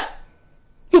 Fulfilled, eh?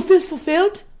 You feel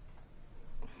fulfilled?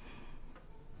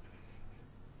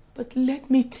 But let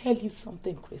me tell you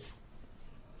something, Chris.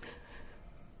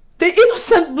 The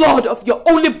innocent blood of your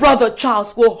only brother,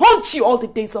 Charles, will haunt you all the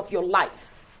days of your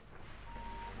life.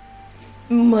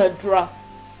 Murderer.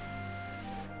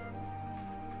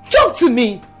 Talk to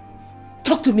me.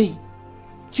 Talk to me.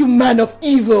 You man of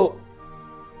evil.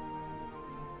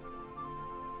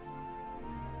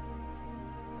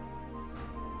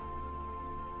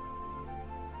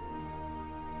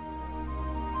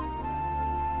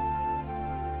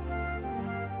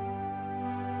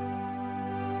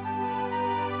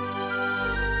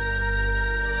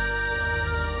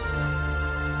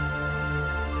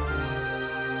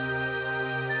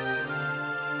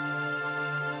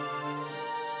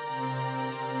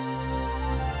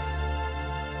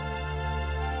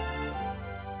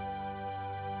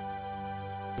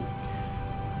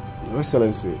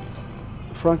 Excellency,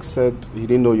 Frank said he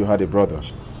didn't know you had a brother.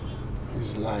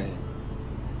 He's lying.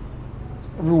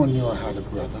 Everyone knew I had a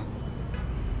brother.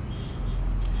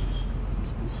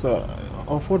 Sir,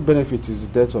 of what benefit is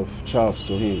the death of Charles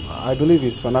to him? I believe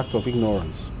it's an act of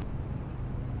ignorance.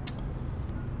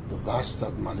 The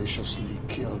bastard maliciously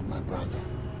killed my brother.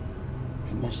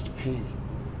 He must pay.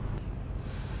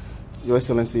 Your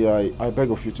Excellency, I beg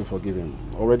of you to forgive him.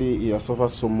 Already he has suffered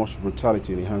so much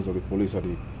brutality in the hands of the police at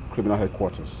the criminal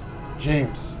headquarters.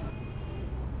 James,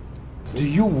 do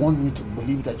you want me to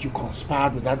believe that you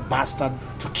conspired with that bastard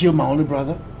to kill my only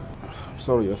brother? I'm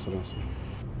sorry, Your Excellency.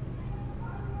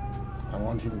 I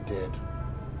want him dead.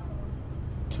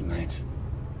 Tonight.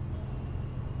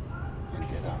 And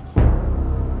get out.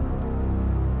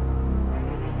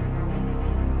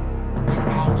 Get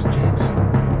out, James.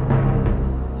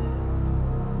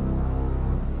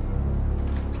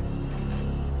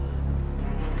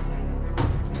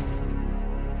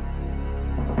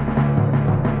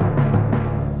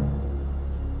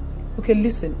 Okay,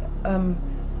 listen,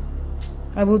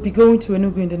 I will be going to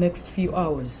Enugu in the next few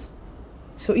hours.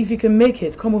 So if you can make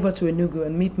it, come over to Enugu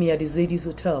and meet me at the Zadi's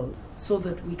Hotel so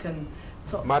that we can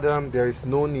talk. Madam, there is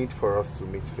no need for us to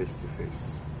meet face to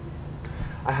face.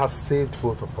 I have saved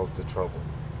both of us the trouble.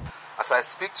 As I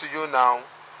speak to you now,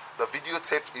 the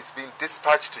videotape is being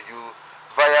dispatched to you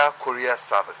via courier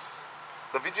service.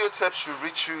 The videotape should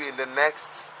reach you in the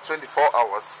next 24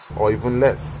 hours or even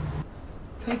less.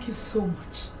 Thank you so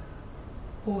much.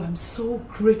 Oh, I'm so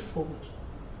grateful.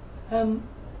 How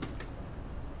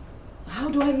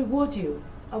do I reward you?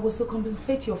 I was to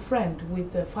compensate your friend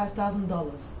with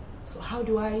 $5,000. So how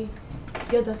do I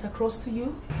get that across to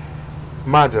you?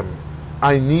 Madam,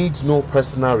 I need no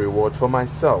personal reward for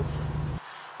myself.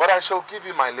 But I shall give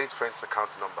you my late friend's account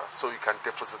number so you can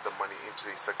deposit the money into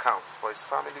his account for his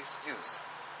family's use.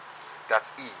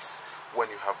 That is when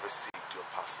you have received your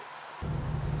parcel.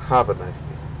 Have a nice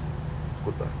day.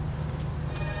 Goodbye.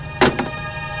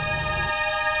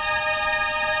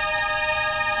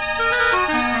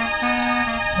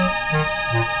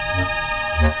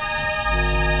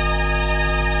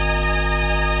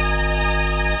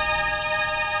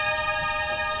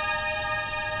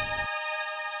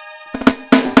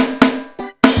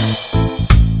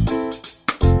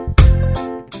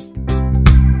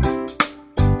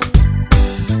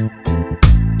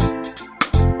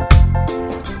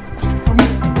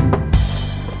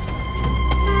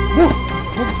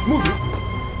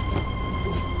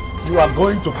 You are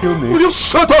going to kill me? Will you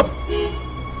shut up?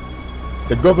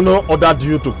 The governor ordered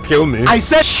you to kill me. I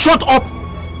said shut up!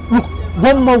 Look,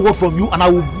 one more word from you and I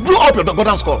will blow up your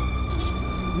goddamn skull.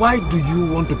 Why do you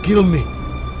want to kill me?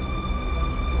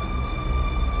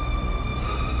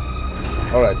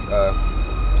 All right,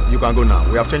 you can go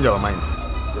now. We have changed our mind.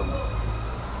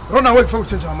 Run away before we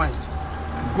change our mind.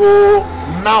 Go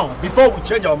now before we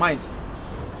change our mind.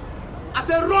 I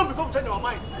said run before we change our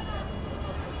mind.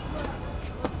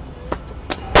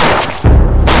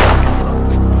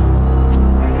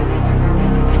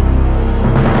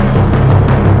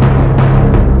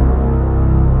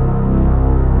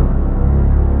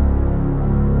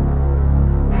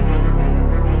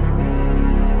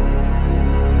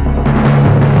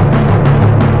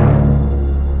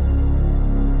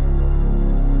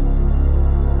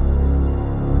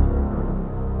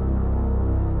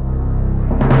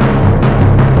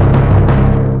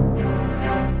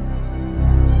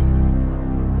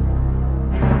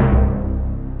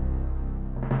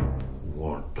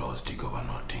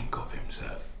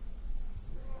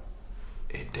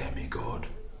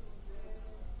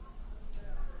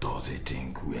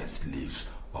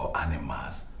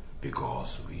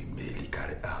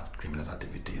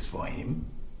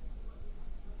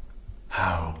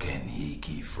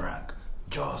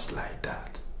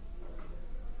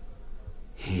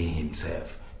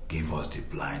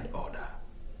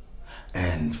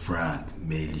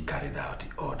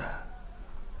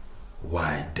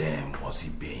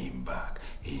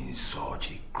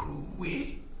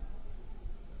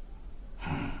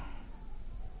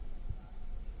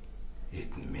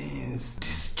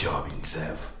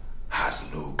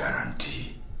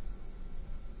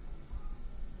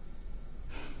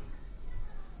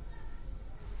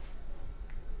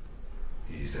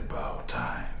 It's about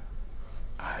time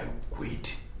I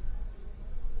quit.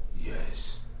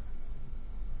 Yes.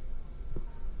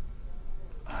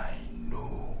 I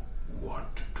know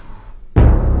what to do.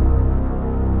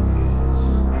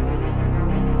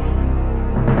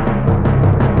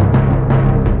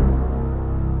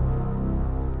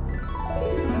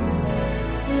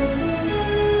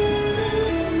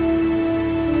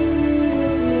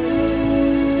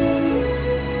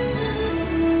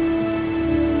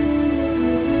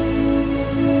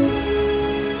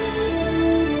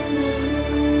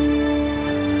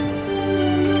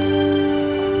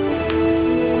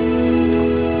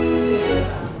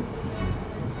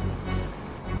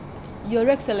 Your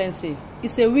Excellency,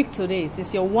 it's a week today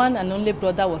since your one and only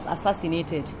brother was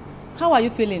assassinated. How are you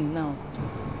feeling now?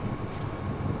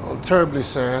 Oh, terribly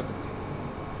sad.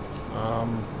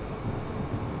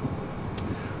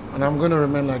 And I'm going to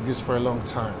remain like this for a long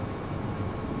time.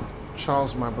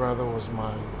 Charles, my brother, was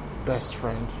my best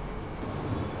friend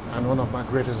and one of my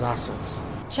greatest assets.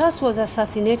 Charles was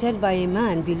assassinated by a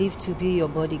man believed to be your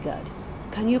bodyguard.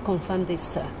 Can you confirm this,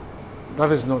 sir?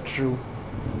 That is not true.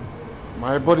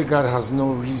 My bodyguard has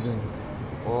no reason,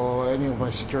 or any of my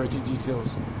security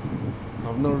details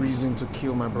have no reason to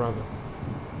kill my brother.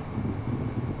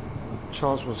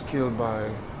 Charles was killed by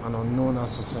an unknown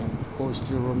assassin who is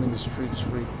still roaming the streets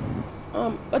free.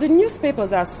 But the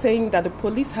newspapers are saying that the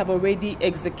police have already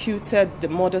executed the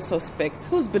murder suspect,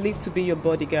 who's believed to be your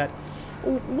bodyguard.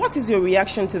 What is your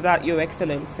reaction to that, Your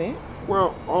Excellency?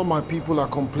 Well, all my people are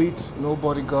complete. No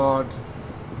bodyguard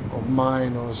of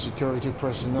mine or security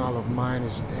personnel of mine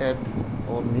is dead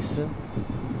or missing.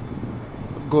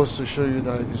 It goes to show you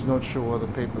that it is not true what the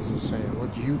papers are saying,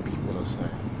 what you people are saying.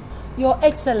 Your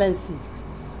Excellency,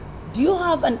 do you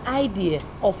have an idea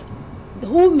of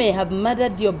who may have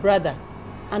murdered your brother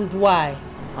and why?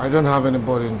 I don't have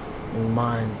anybody in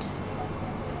mind,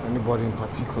 anybody in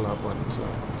particular, but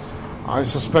I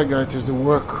suspect that it is the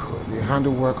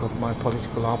handiwork of my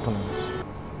political opponents.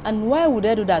 And why would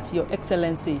they do that, Your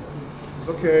Excellency? It's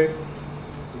okay.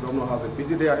 The governor has a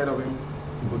busy day ahead of him.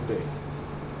 Good day.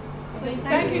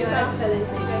 Thank you, Your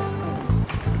Excellency.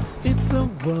 It's a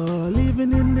war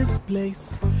living in this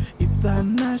place. It's a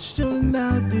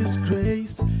national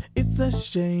disgrace. It's a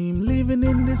shame living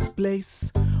in this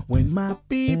place when my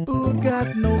people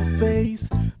got no face.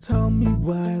 Tell me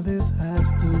why this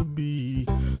has to be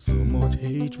so much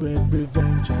hatred,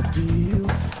 revenge, or deal.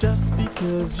 Just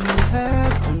because you had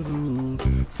to rule,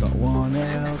 someone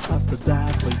else has to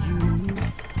die for you.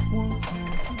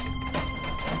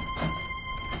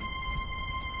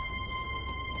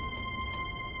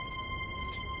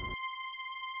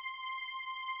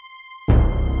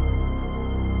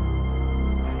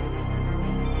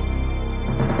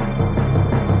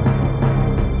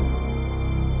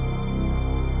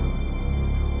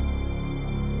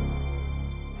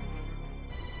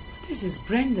 This is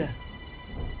Branda,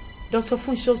 Dr.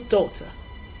 Funsho's daughter.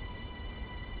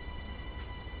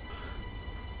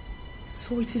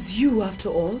 So it is you after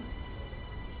all?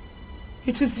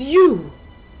 It is you!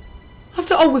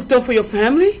 After all we've done for your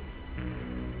family?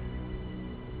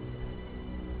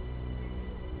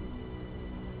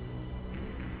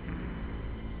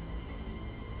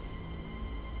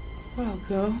 Well,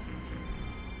 girl,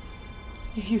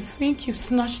 if you think you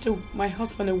snatched my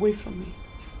husband away from me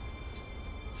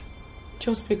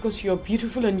just because you're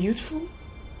beautiful and youthful,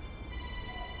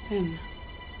 then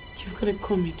you've got it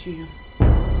coming to you.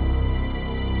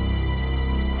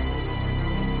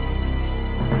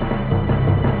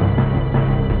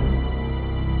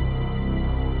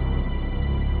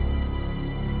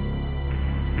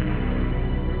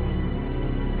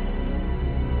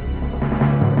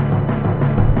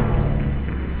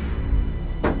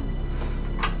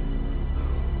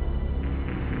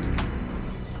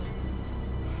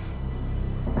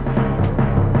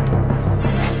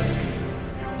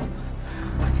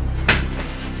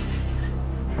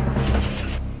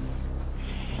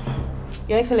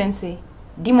 Your Excellency,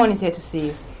 Demon is here to see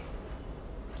you.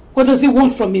 What does he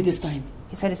want from me this time?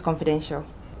 He said it's confidential.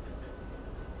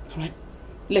 All right,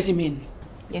 let him in.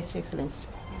 Yes, Your Excellency.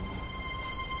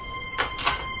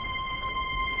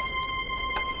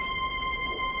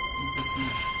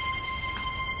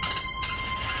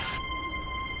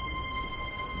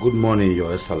 Good morning,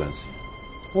 Your Excellency.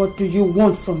 What do you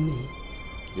want from me?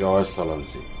 Your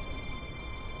Excellency,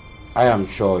 I am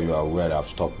sure you are aware I've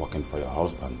stopped working for your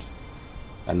husband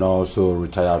and also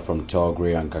retired from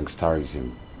thuggery and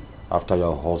gangsterism after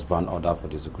your husband ordered for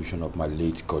the execution of my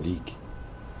late colleague.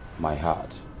 My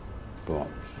heart burns.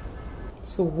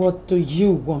 So what do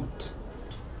you want?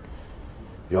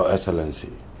 Your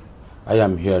Excellency, I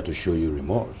am here to show you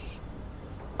remorse.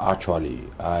 Actually,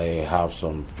 I have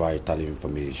some vital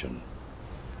information,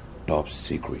 top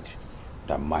secret,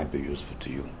 that might be useful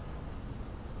to you.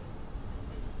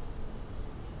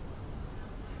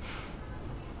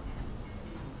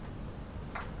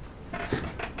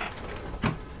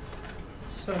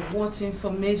 So what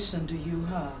information do you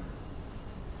have?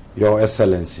 Your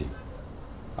Excellency,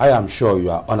 I am sure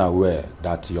you are unaware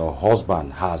that your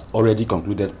husband has already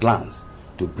concluded plans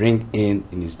to bring in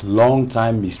his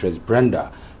long-time mistress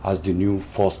Branda as the new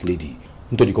First Lady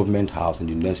into the government house in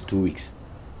the next 2 weeks.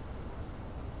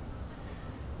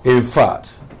 In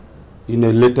fact, in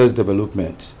the latest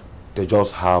development, they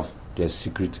just have their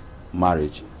secret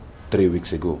marriage 3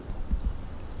 weeks ago.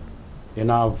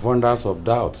 In our abundance of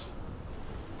doubt,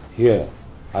 here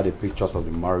are the pictures of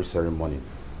the marriage ceremony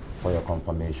for your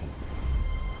confirmation.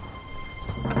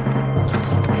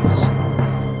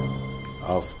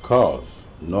 Of course,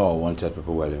 no wanted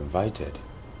people were invited,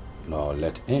 nor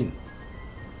let in,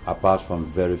 apart from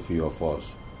very few of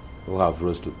us who have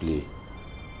roles to play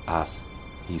as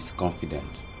his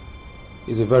confidant.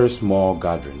 It's a very small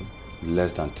gathering,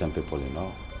 less than 10 people in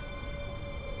all.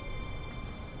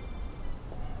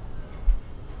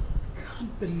 I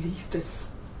can't believe this.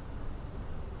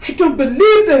 I don't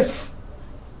believe this!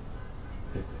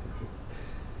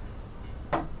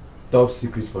 Top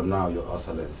secrets for now, Your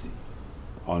Excellency,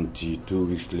 until 2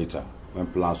 weeks later, when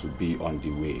plans will be on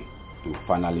the way to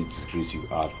finally disgrace you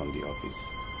out from the office.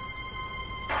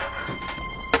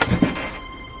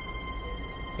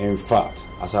 In fact,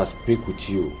 as I speak with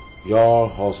you, your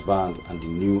husband and the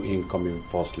new incoming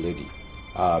First Lady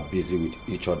are busy with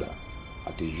each other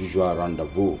at the usual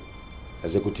rendezvous,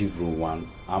 Executive Room 1,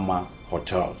 Ama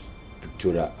Hotels,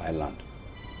 Victoria Island.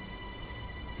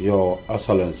 Your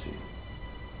Excellency,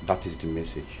 that is the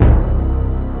message.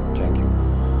 Thank you.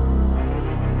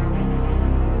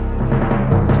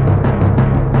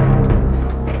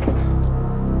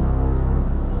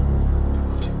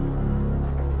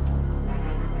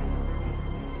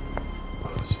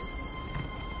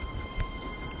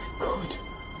 God.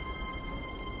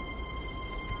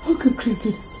 How can Chris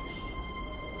do this to me?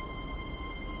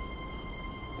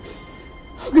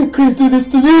 How can Chris do this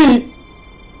to me?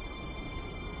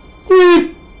 Chris!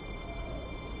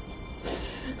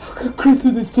 How can Chris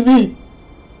do this to me?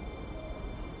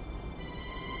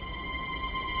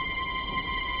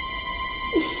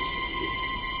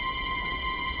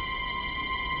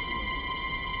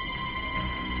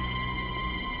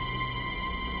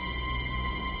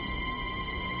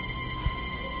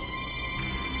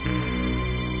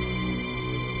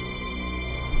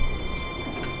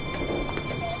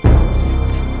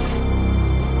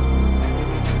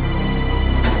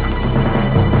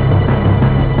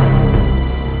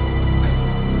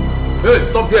 Hey,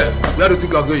 stop there. Where do you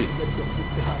think you are going?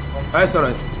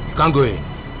 Excellence, you can't go in.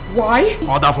 Why?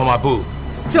 Order from above.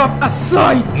 Step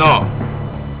aside! No.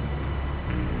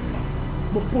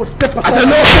 Step I said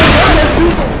no!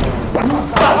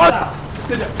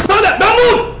 Stand there! Don't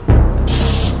move!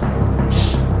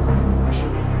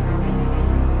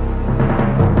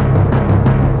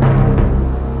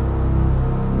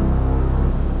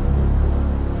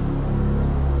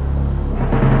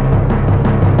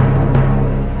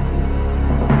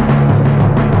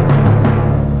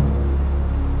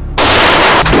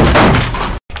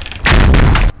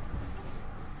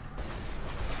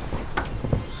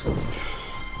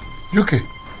 UK.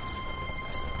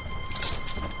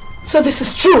 So this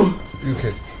is true?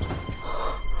 UK.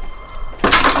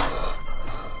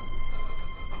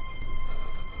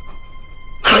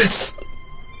 Chris.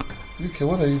 UK,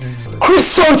 what are you doing? Chris,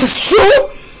 so it is true?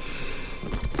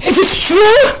 It is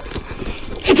true?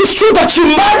 It is true that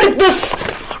you married this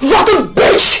rotten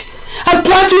bitch and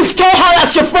plan to install her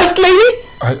as your first lady?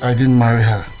 I didn't marry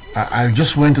her. I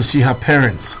just went to see her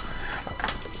parents.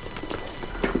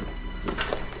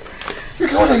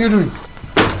 UK, what are you doing?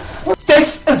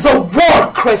 This is a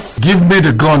war, Chris. Give me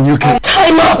the gun, UK.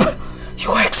 Time up,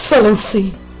 Your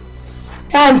Excellency.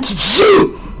 And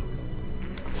you,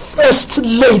 First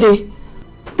Lady.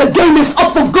 The game is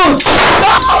up for good.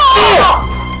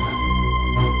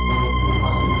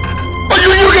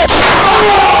 You get.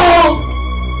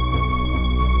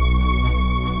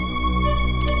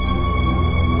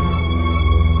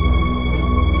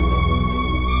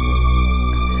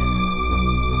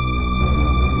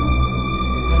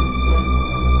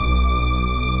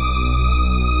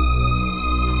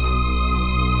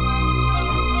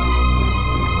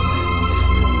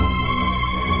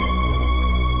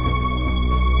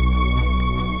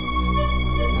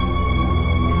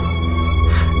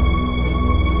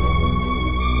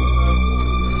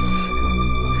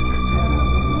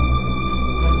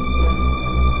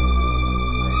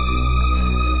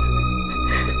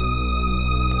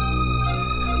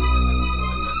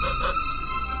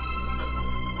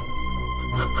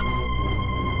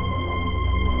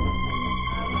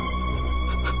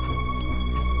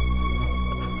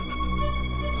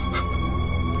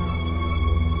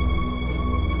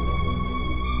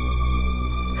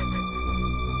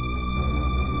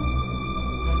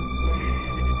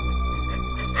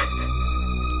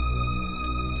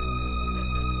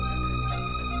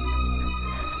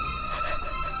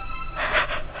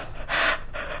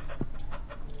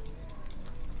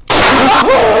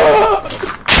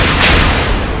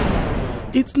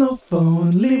 It's no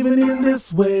fun living in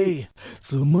this way.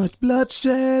 So much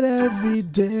bloodshed every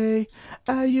day.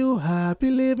 Are you happy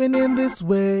living in this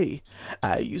way?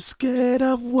 Are you scared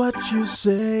of what you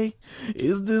say?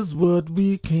 Is this what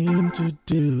we came to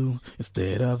do?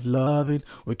 Instead of loving,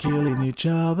 we're killing each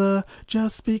other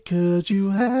just because you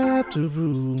have to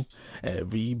rule.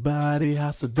 Everybody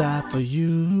has to die for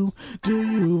you. Do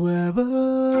you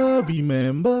ever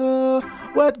remember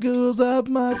what goes up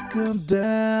must come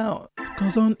down?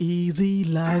 Cause uneasy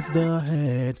lies the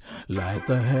head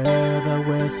that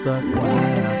wears the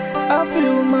crown. I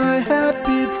feel my heart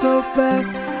beat so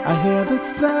fast, I hear the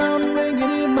sound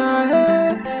ringing in my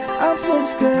head. I'm so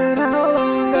scared how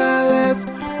long I last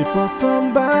before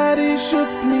somebody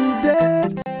shoots me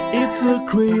dead. It's a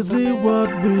crazy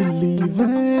world we live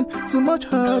in, so much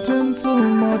hurt and so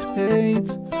much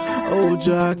hate. Oh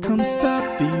Jah, come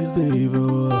stop these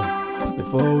evil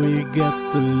before it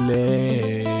gets too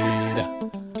late.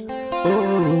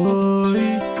 Oh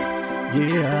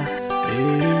yeah,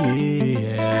 yeah.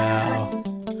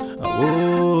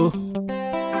 Oh,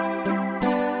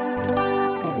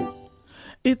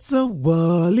 it's a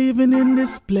war living in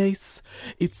this place.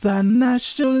 It's a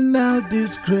national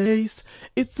disgrace.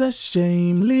 It's a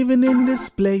shame living in this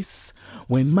place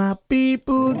when my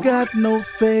people got no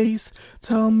face.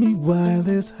 Tell me why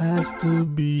this has to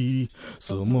be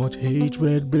so much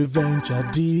hatred, revenge, a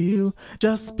deal.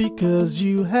 Just because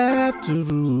you have to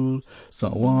rule,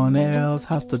 someone else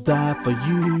has to die for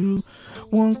you.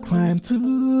 One crime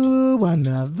to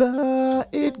another,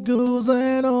 it goes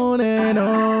on and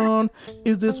on.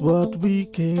 Is this what we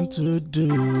came to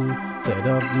do? Instead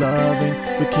of loving,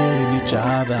 we're killing each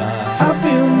other. I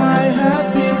feel my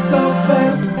heart beat so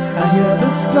fast, I hear the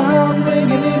sound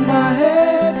ringing in my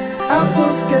head. I'm so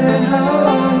scared how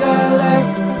long I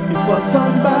last before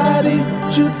somebody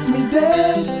shoots me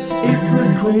dead. It's a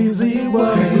crazy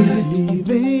world we live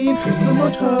in, so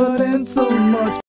much hurt and so much